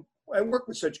 And I work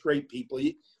with such great people.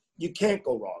 You can't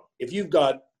go wrong. If you've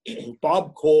got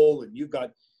Bob Cole and you've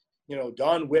got, you know,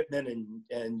 Don Whitman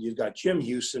and you've got Jim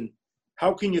Houston,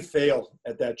 how can you fail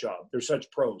at that job? They're such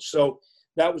pros. So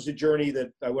that was a journey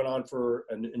that I went on for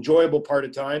an enjoyable part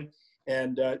of time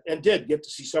and did get to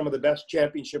see some of the best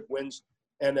championship wins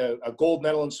and a gold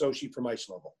medal in Sochi from ice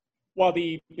level. Well,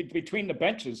 between the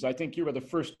benches, I think you were the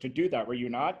first to do that, were you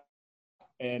not?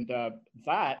 And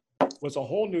that was a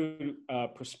whole new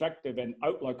perspective and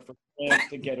outlook for fans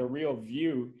to get a real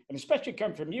view, and especially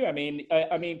come from you. I mean,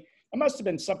 It must have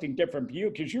been something different for you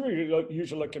because you were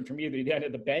usually looking from either the end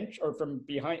of the bench or from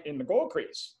behind in the goal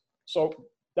crease. So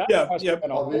that must have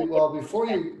been a whole Well, before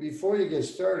you get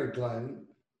started, Glenn,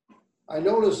 I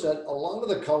noticed that a lot of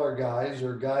the color guys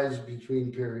or guys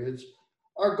between periods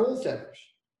are goaltenders.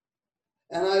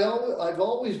 And I've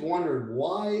always wondered,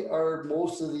 why are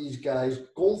most of these guys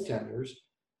goaltenders?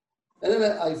 And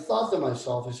then I thought to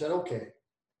myself, I said, okay,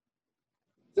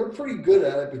 they're pretty good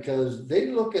at it because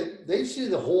they see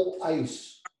the whole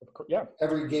ice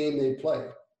every game they play.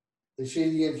 They see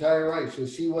the entire ice. They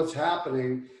see what's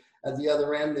happening at the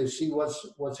other end. They see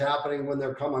what's happening when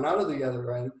they're coming out of the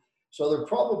other end. So they're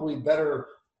probably better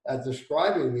at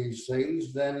describing these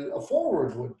things than a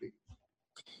forward would be.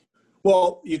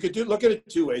 Well, you could look at it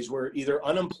two ways. We're either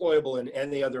unemployable in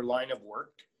any other line of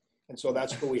work, and so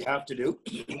that's what we have to do.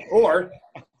 Or,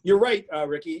 you're right,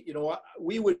 Ricky, you know,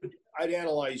 I'd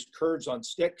analyze curves on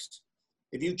sticks.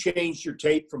 If you changed your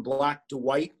tape from black to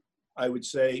white, I would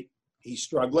say he's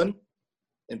struggling.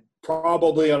 And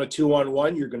probably on a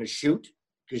 2-on-1, you're going to shoot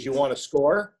because you want to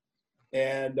score.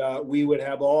 And we would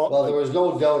have all. Well, there was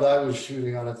no doubt I was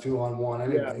shooting on a 2-on-1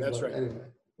 anyway. Yeah, that's right. Anyway.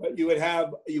 But you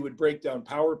would break down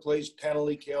power plays,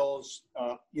 penalty kills.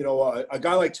 You know, a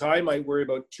guy like Ty might worry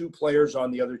about two players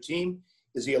on the other team.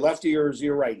 Is he a lefty or is he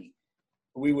a righty?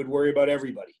 We would worry about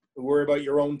everybody. We worry about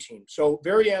your own team. So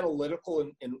very analytical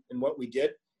in what we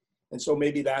did. And so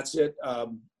maybe that's it. I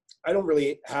don't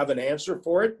really have an answer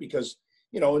for it because,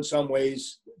 you know, in some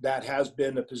ways that has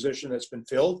been a position that's been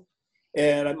filled.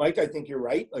 And Mike, I think you're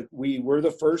right. Like we were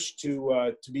the first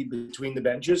to be between the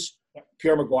benches.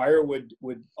 Pierre Maguire would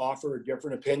offer a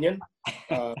different opinion,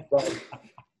 but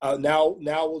now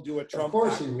we'll do a Trump. Of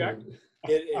course he would.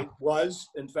 It was,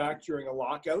 in fact, during a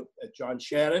lockout at John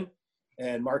Shannon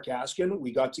and Mark Askin,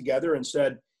 we got together and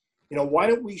said, you know, why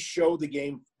don't we show the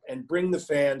game and bring the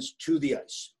fans to the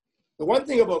ice? The one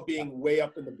thing about being way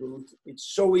up in the booth,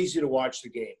 it's so easy to watch the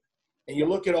game. And you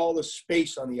look at all the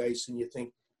space on the ice and you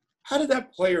think, how did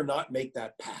that player not make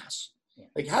that pass?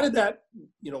 Like, how did that,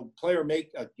 you know, player make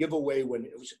a giveaway when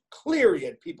it was clear he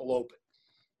had people open?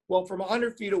 Well, from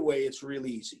 100 feet away, it's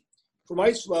really easy. From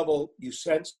ice level, you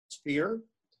sense fear,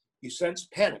 you sense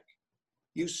panic.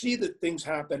 You see that things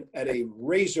happen at a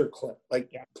razor clip.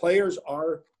 Like players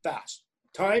are fast.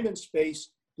 Time and space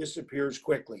disappears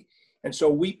quickly. And so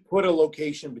we put a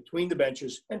location between the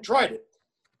benches and tried it.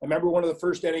 I remember one of the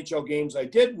first NHL games I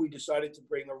did, we decided to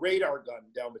bring a radar gun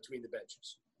down between the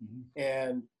benches. Mm-hmm.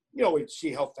 And, you know, we'd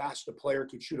see how fast a player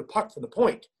could shoot a puck from the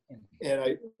point. And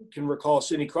I can recall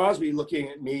Sidney Crosby looking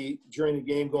at me during the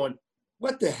game going,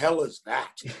 what the hell is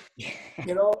that?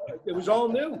 You know, it was all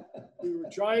new. We were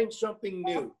trying something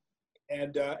new.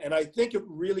 And I think it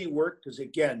really worked because,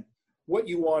 again, what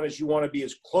you want is you want to be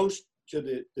as close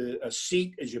to a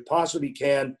seat as you possibly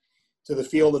can to the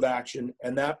field of action.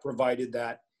 And that provided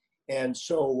that. And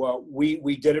so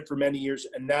we did it for many years.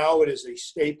 And now it is a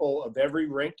staple of every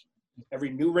rink. Every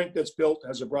new rink that's built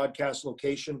has a broadcast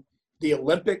location. The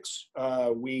Olympics,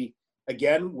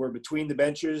 we're between the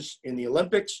benches in the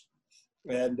Olympics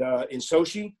and in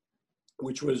Sochi,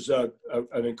 which was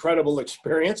an incredible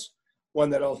experience, one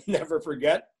that I'll never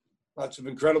forget. Lots of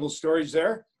incredible stories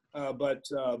there, but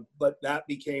that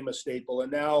became a staple.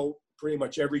 And now pretty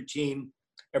much every team,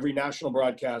 every national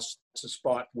broadcast, it's a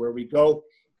spot where we go.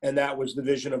 And that was the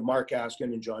vision of Mark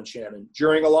Askin and John Shannon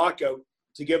during a lockout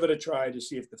to give it a try to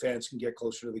see if the fans can get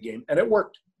closer to the game. And it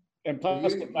worked. And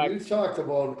plus, you talked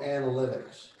about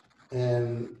analytics,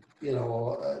 and you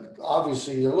know,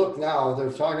 obviously, you look now.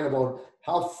 They're talking about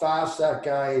how fast that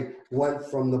guy went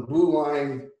from the blue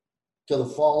line to the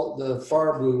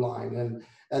far blue line,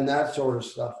 and that sort of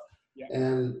stuff. Yeah.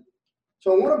 And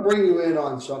so, I want to bring you in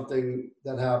on something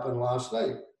that happened last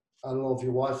night. I don't know if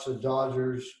you watched the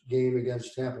Dodgers game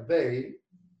against Tampa Bay,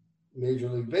 Major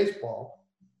League Baseball.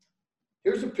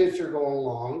 Here's a pitcher going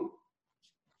along.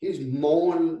 He's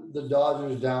mowing the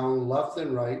Dodgers down left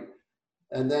and right.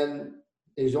 And then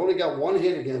he's only got one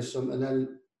hit against him. And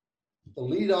then the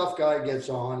leadoff guy gets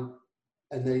on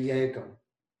and they yank him.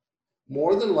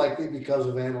 More than likely because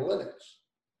of analytics.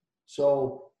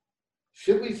 So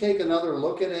should we take another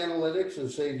look at analytics and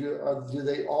say, do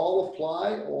they all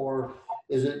apply, or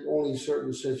is it only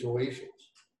certain situations?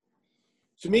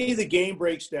 To me, the game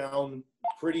breaks down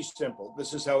pretty simple.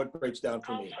 This is how it breaks down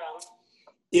for me.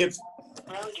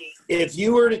 If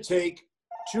you were to take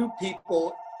two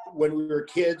people when we were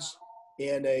kids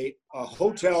in a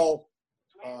hotel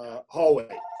hallway,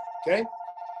 okay,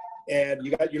 and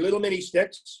you got your little mini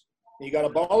sticks, and you got a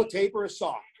ball of tape or a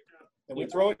sock, and we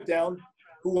throw it down,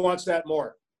 who wants that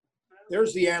more?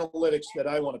 there's the analytics that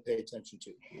I want to pay attention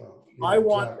to. Well, I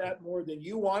want exactly. that more than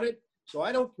you want it. So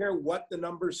I don't care what the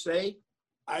numbers say,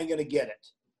 I'm going to get it.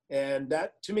 And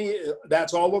that, to me,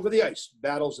 that's all over the ice.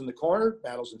 Battles in the corner,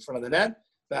 battles in front of the net,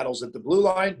 battles at the blue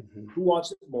line. Who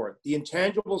wants it more? The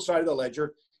intangible side of the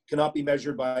ledger cannot be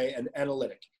measured by an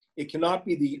analytic. It cannot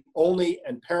be the only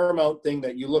and paramount thing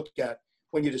that you look at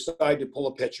when you decide to pull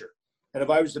a pitcher. And if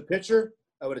I was the pitcher,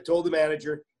 I would have told the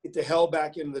manager, get the hell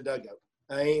back into the dugout.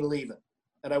 I ain't leaving.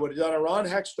 And I would have done a Ron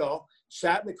Hextall,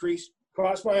 sat in the crease,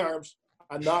 crossed my arms.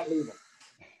 I'm not leaving.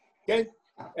 Okay?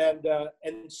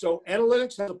 And so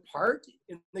analytics has a part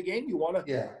in the game. You want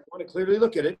to clearly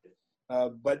look at it.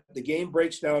 But the game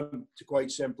breaks down to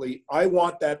quite simply, I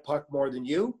want that puck more than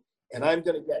you, and I'm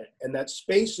going to get it. And that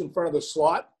space in front of the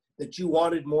slot that you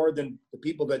wanted more than the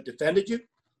people that defended you,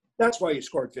 that's why you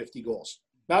scored 50 goals.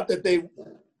 Not that they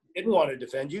didn't want to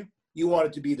defend you. You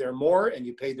wanted to be there more, and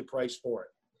you paid the price for it.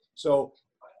 So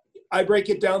I break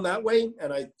it down that way,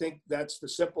 and I think that's the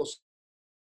simplest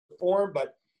form.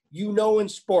 But you know, in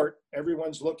sport,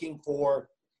 everyone's looking for,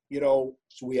 so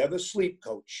we have a sleep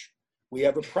coach. We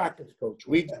have a practice coach.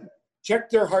 We've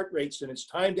checked their heart rates, and it's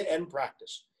time to end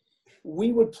practice.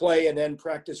 We would play and end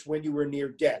practice when you were near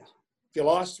dead. If you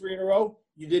lost 3 in a row,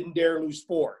 you didn't dare lose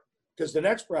 4, because the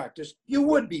next practice, you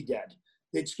would be dead.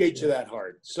 They'd skate you that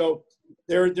hard. So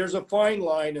there's a fine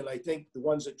line, and I think the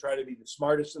ones that try to be the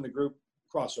smartest in the group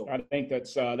cross over. I think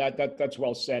that's that's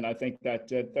well said. I think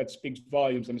that speaks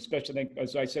volumes, and especially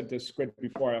as I said this script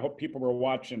before, I hope people were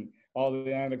watching all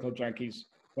the analytical junkies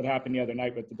what happened the other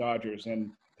night with the Dodgers and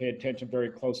pay attention very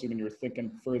closely when you're thinking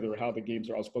further how the games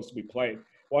are all supposed to be played.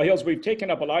 Well, Hills, we've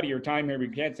taken up a lot of your time here. We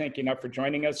can't thank you enough for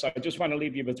joining us. I just want to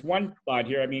leave you with one thought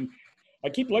here. I mean, I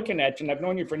keep looking at you, and I've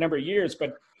known you for a number of years,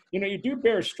 but you do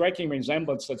bear a striking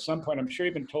resemblance at some point. I'm sure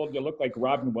you've been told you look like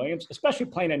Robin Williams, especially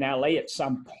playing in LA at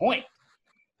some point.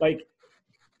 Like,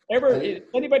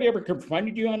 anybody ever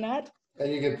confronted you on that?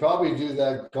 And you could probably do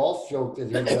that golf joke that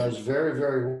he does very,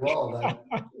 very well.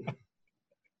 Then.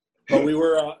 But we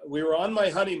were on my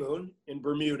honeymoon in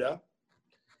Bermuda,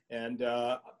 and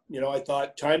I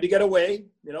thought time to get away.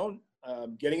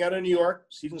 Getting out of New York,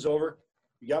 season's over.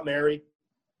 We got married,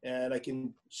 and I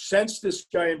can sense this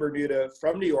guy in Bermuda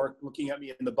from New York looking at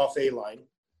me in the buffet line,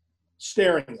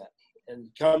 staring at me, and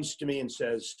comes to me and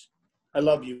says, "I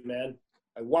love you, man.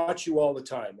 I watch you all the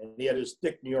time." And he had his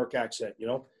thick New York accent.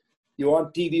 You're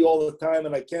on TV all the time,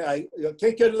 and I can't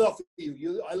get enough of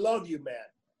you. I love you, man.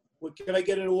 Can I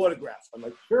get an autograph? I'm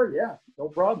like, sure, yeah, no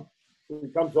problem. So he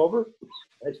comes over.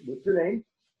 I said, what's your name?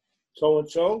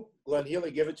 So-and-so. Glenn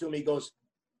Healy, give it to him. He goes,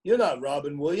 you're not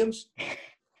Robin Williams.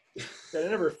 I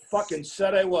never fucking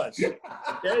said I was.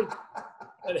 Okay?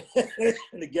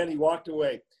 And again, he walked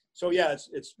away. So, yeah,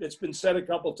 it's been said a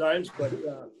couple times, but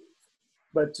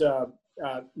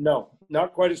no,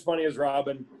 not quite as funny as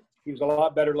Robin. He was a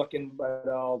lot better looking, but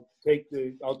I'll take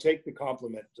the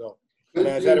compliment. So. And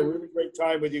I've had a really great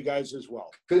time with you guys as well.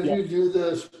 Could you do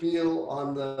the spiel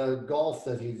on the golf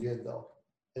that he did, though,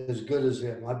 as good as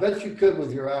him? I bet you could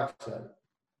with your accent.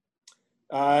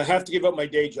 I have to give up my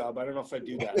day job. I don't know if I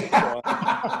do that.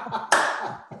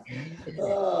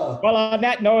 Well, on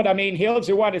that note, I mean, Hills,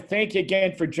 we want to thank you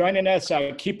again for joining us.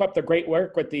 Keep up the great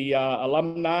work with the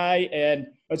alumni. And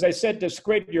as I said to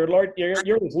Squid, you're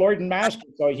his Lord and Master,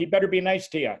 so he better be nice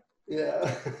to you.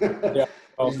 Yeah. Yeah.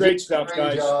 Oh, great stuff,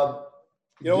 guys. Job.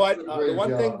 You know what? The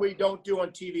one thing we don't do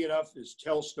on TV enough is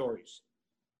tell stories.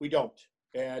 We don't.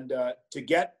 And to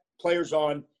get players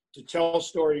on to tell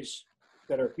stories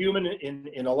that are human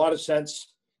in a lot of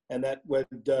sense and that would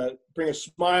bring a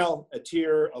smile, a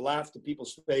tear, a laugh to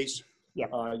people's face,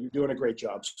 you're doing a great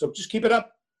job. So just keep it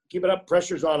up. Keep it up.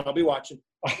 Pressure's on. I'll be watching.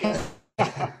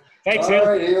 Thanks, All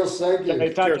right, Eels. Thank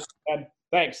you. Cheers.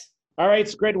 Thanks. All right,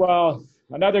 Squid. Well,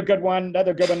 another good one in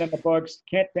the books.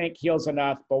 Can't thank Heels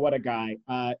enough, but what a guy.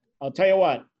 I'll tell you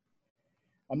what,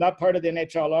 I'm not part of the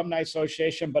NHL Alumni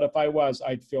Association, but if I was,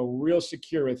 I'd feel real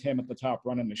secure with him at the top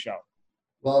running the show.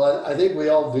 Well, I think we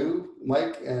all do,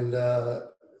 Mike, and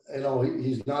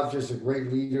he's not just a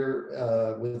great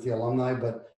leader with the alumni,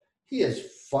 but he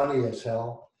is funny as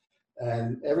hell.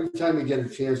 And every time you get a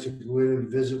chance to go in and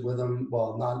visit with him,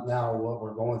 well, not now, what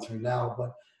we're going through now,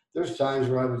 but there's times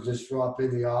where I would just drop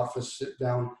in the office, sit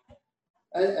down,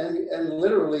 and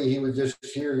literally he would just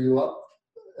cheer you up,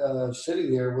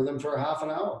 sitting there with him for half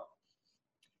an hour.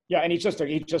 Yeah, and he's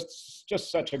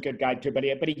just such a good guy too. But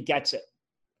he gets it.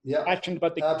 Yeah, passionate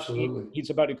about the absolutely. Game. He's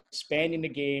about expanding the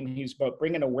game. He's about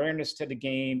bringing awareness to the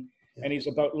game, and he's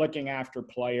about looking after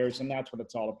players, and that's what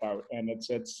it's all about. And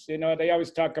it's they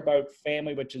always talk about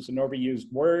family, which is an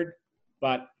overused word,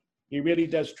 but he really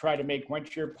does try to make,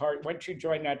 once you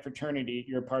join that fraternity,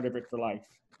 you're part of it for life.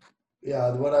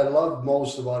 Yeah, what I loved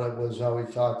most about it was how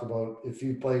he talked about if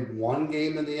you played one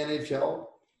game in the NHL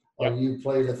or Yep. you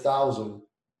played 1,000,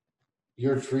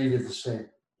 you're treated the same.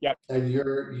 Yep. And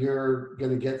you're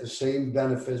going to get the same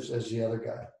benefits as the other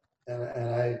guy.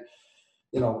 And I,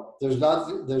 you know, there's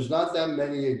not that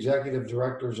many executive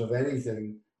directors of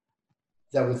anything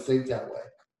that would think that way.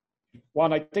 Well,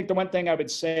 and I think the one thing I would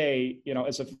say, you know,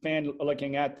 as a fan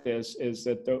looking at this is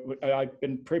that I've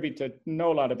been privy to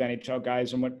know a lot of NHL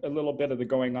guys and what a little bit of the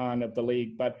going on of the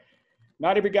league, but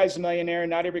not every guy's a millionaire.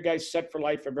 Not every guy's set for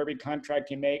life of every contract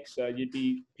he makes.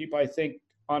 People, I think,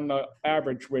 on the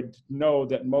average would know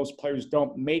that most players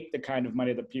don't make the kind of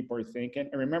money that people are thinking.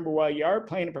 And remember, while you are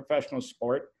playing a professional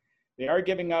sport, they are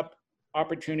giving up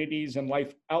opportunities in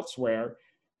life elsewhere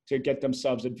to get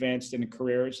themselves advanced in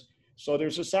careers. So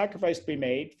there's a sacrifice to be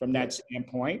made from that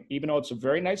standpoint, even though it's a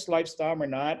very nice lifestyle. We're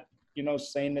not, you know,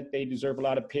 saying that they deserve a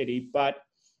lot of pity, but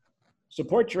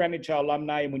support your NHL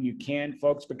alumni when you can,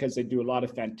 folks, because they do a lot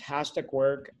of fantastic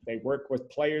work. They work with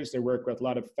players. They work with a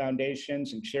lot of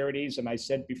foundations and charities. And I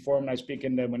said before when I was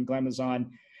speaking to when Glenn was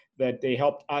on, that they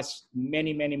helped us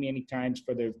many, many, many times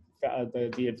for the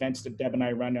events that Deb and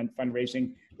I run on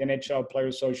fundraising. The NHL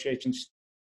Players Association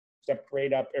stepped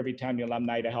right up every time the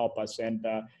alumni to help us, and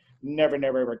never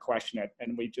ever question it.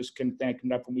 And we just couldn't thank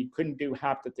enough, and we couldn't do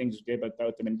half the things we did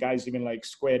without them. And guys even like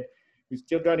Squid, we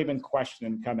still don't even question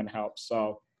and come and help.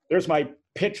 So there's my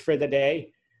pitch for the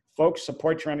day. Folks,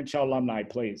 support your NHL alumni,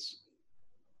 please.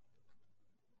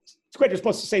 Squid, you're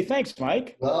supposed to say thanks,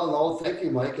 Mike. Well, no, thank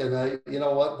you, Mike. And you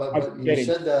know what, but you kidding.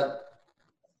 said that,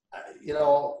 you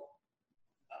know,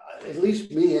 at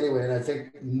least me anyway, and I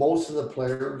think most of the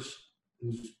players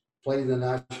who's played in the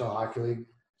National Hockey League,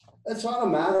 it's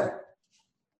automatic.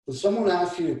 When someone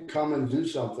asks you to come and do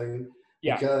something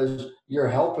because you're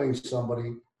helping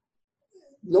somebody,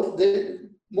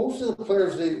 most of the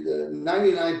players,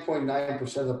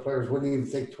 99.9% of the players wouldn't even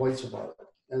think twice about it.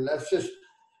 And that's just,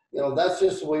 you know, that's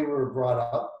just the way we were brought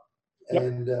up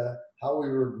and how we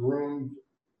were groomed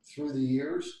through the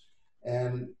years.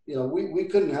 And, you know, we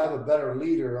couldn't have a better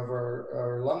leader of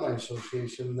our alumni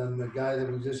association than the guy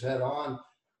that we just had on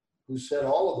who said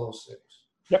all of those things.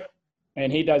 Yep.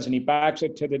 And he does, and he backs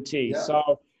it to the T. Yeah.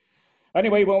 So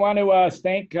anyway, we want to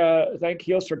thank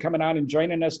Heels for coming on and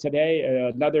joining us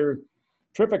today. Another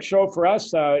terrific show for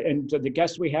us. And to the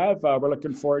guests we have, we're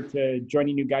looking forward to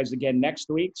joining you guys again next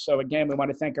week. So again, we want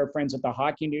to thank our friends at the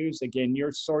Hockey News. Again,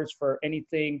 your source for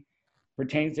anything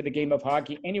pertaining to the game of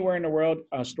hockey. Anywhere in the world,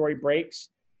 a story breaks.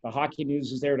 The Hockey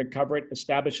News is there to cover it.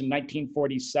 Established in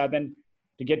 1947.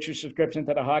 To get your subscription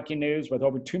to the Hockey News with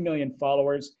over 2 million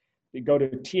followers, you go to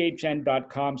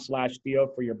thn.com/deal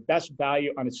for your best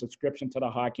value on a subscription to the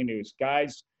Hockey News.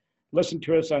 Guys, listen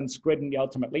to us on Squid and the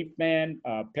Ultimate Leaf Fan.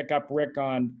 Pick up Rick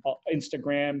on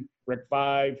Instagram,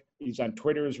 Rick5. He's on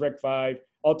Twitter as Rick5.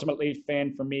 Ultimate Leaf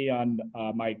Fan for me on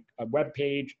my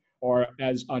webpage, or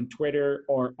as on Twitter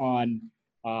or on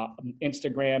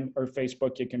Instagram or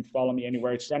Facebook. You can follow me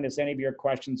anywhere. Send us any of your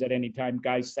questions at any time.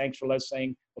 Guys, thanks for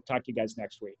listening. We'll talk to you guys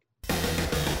next week.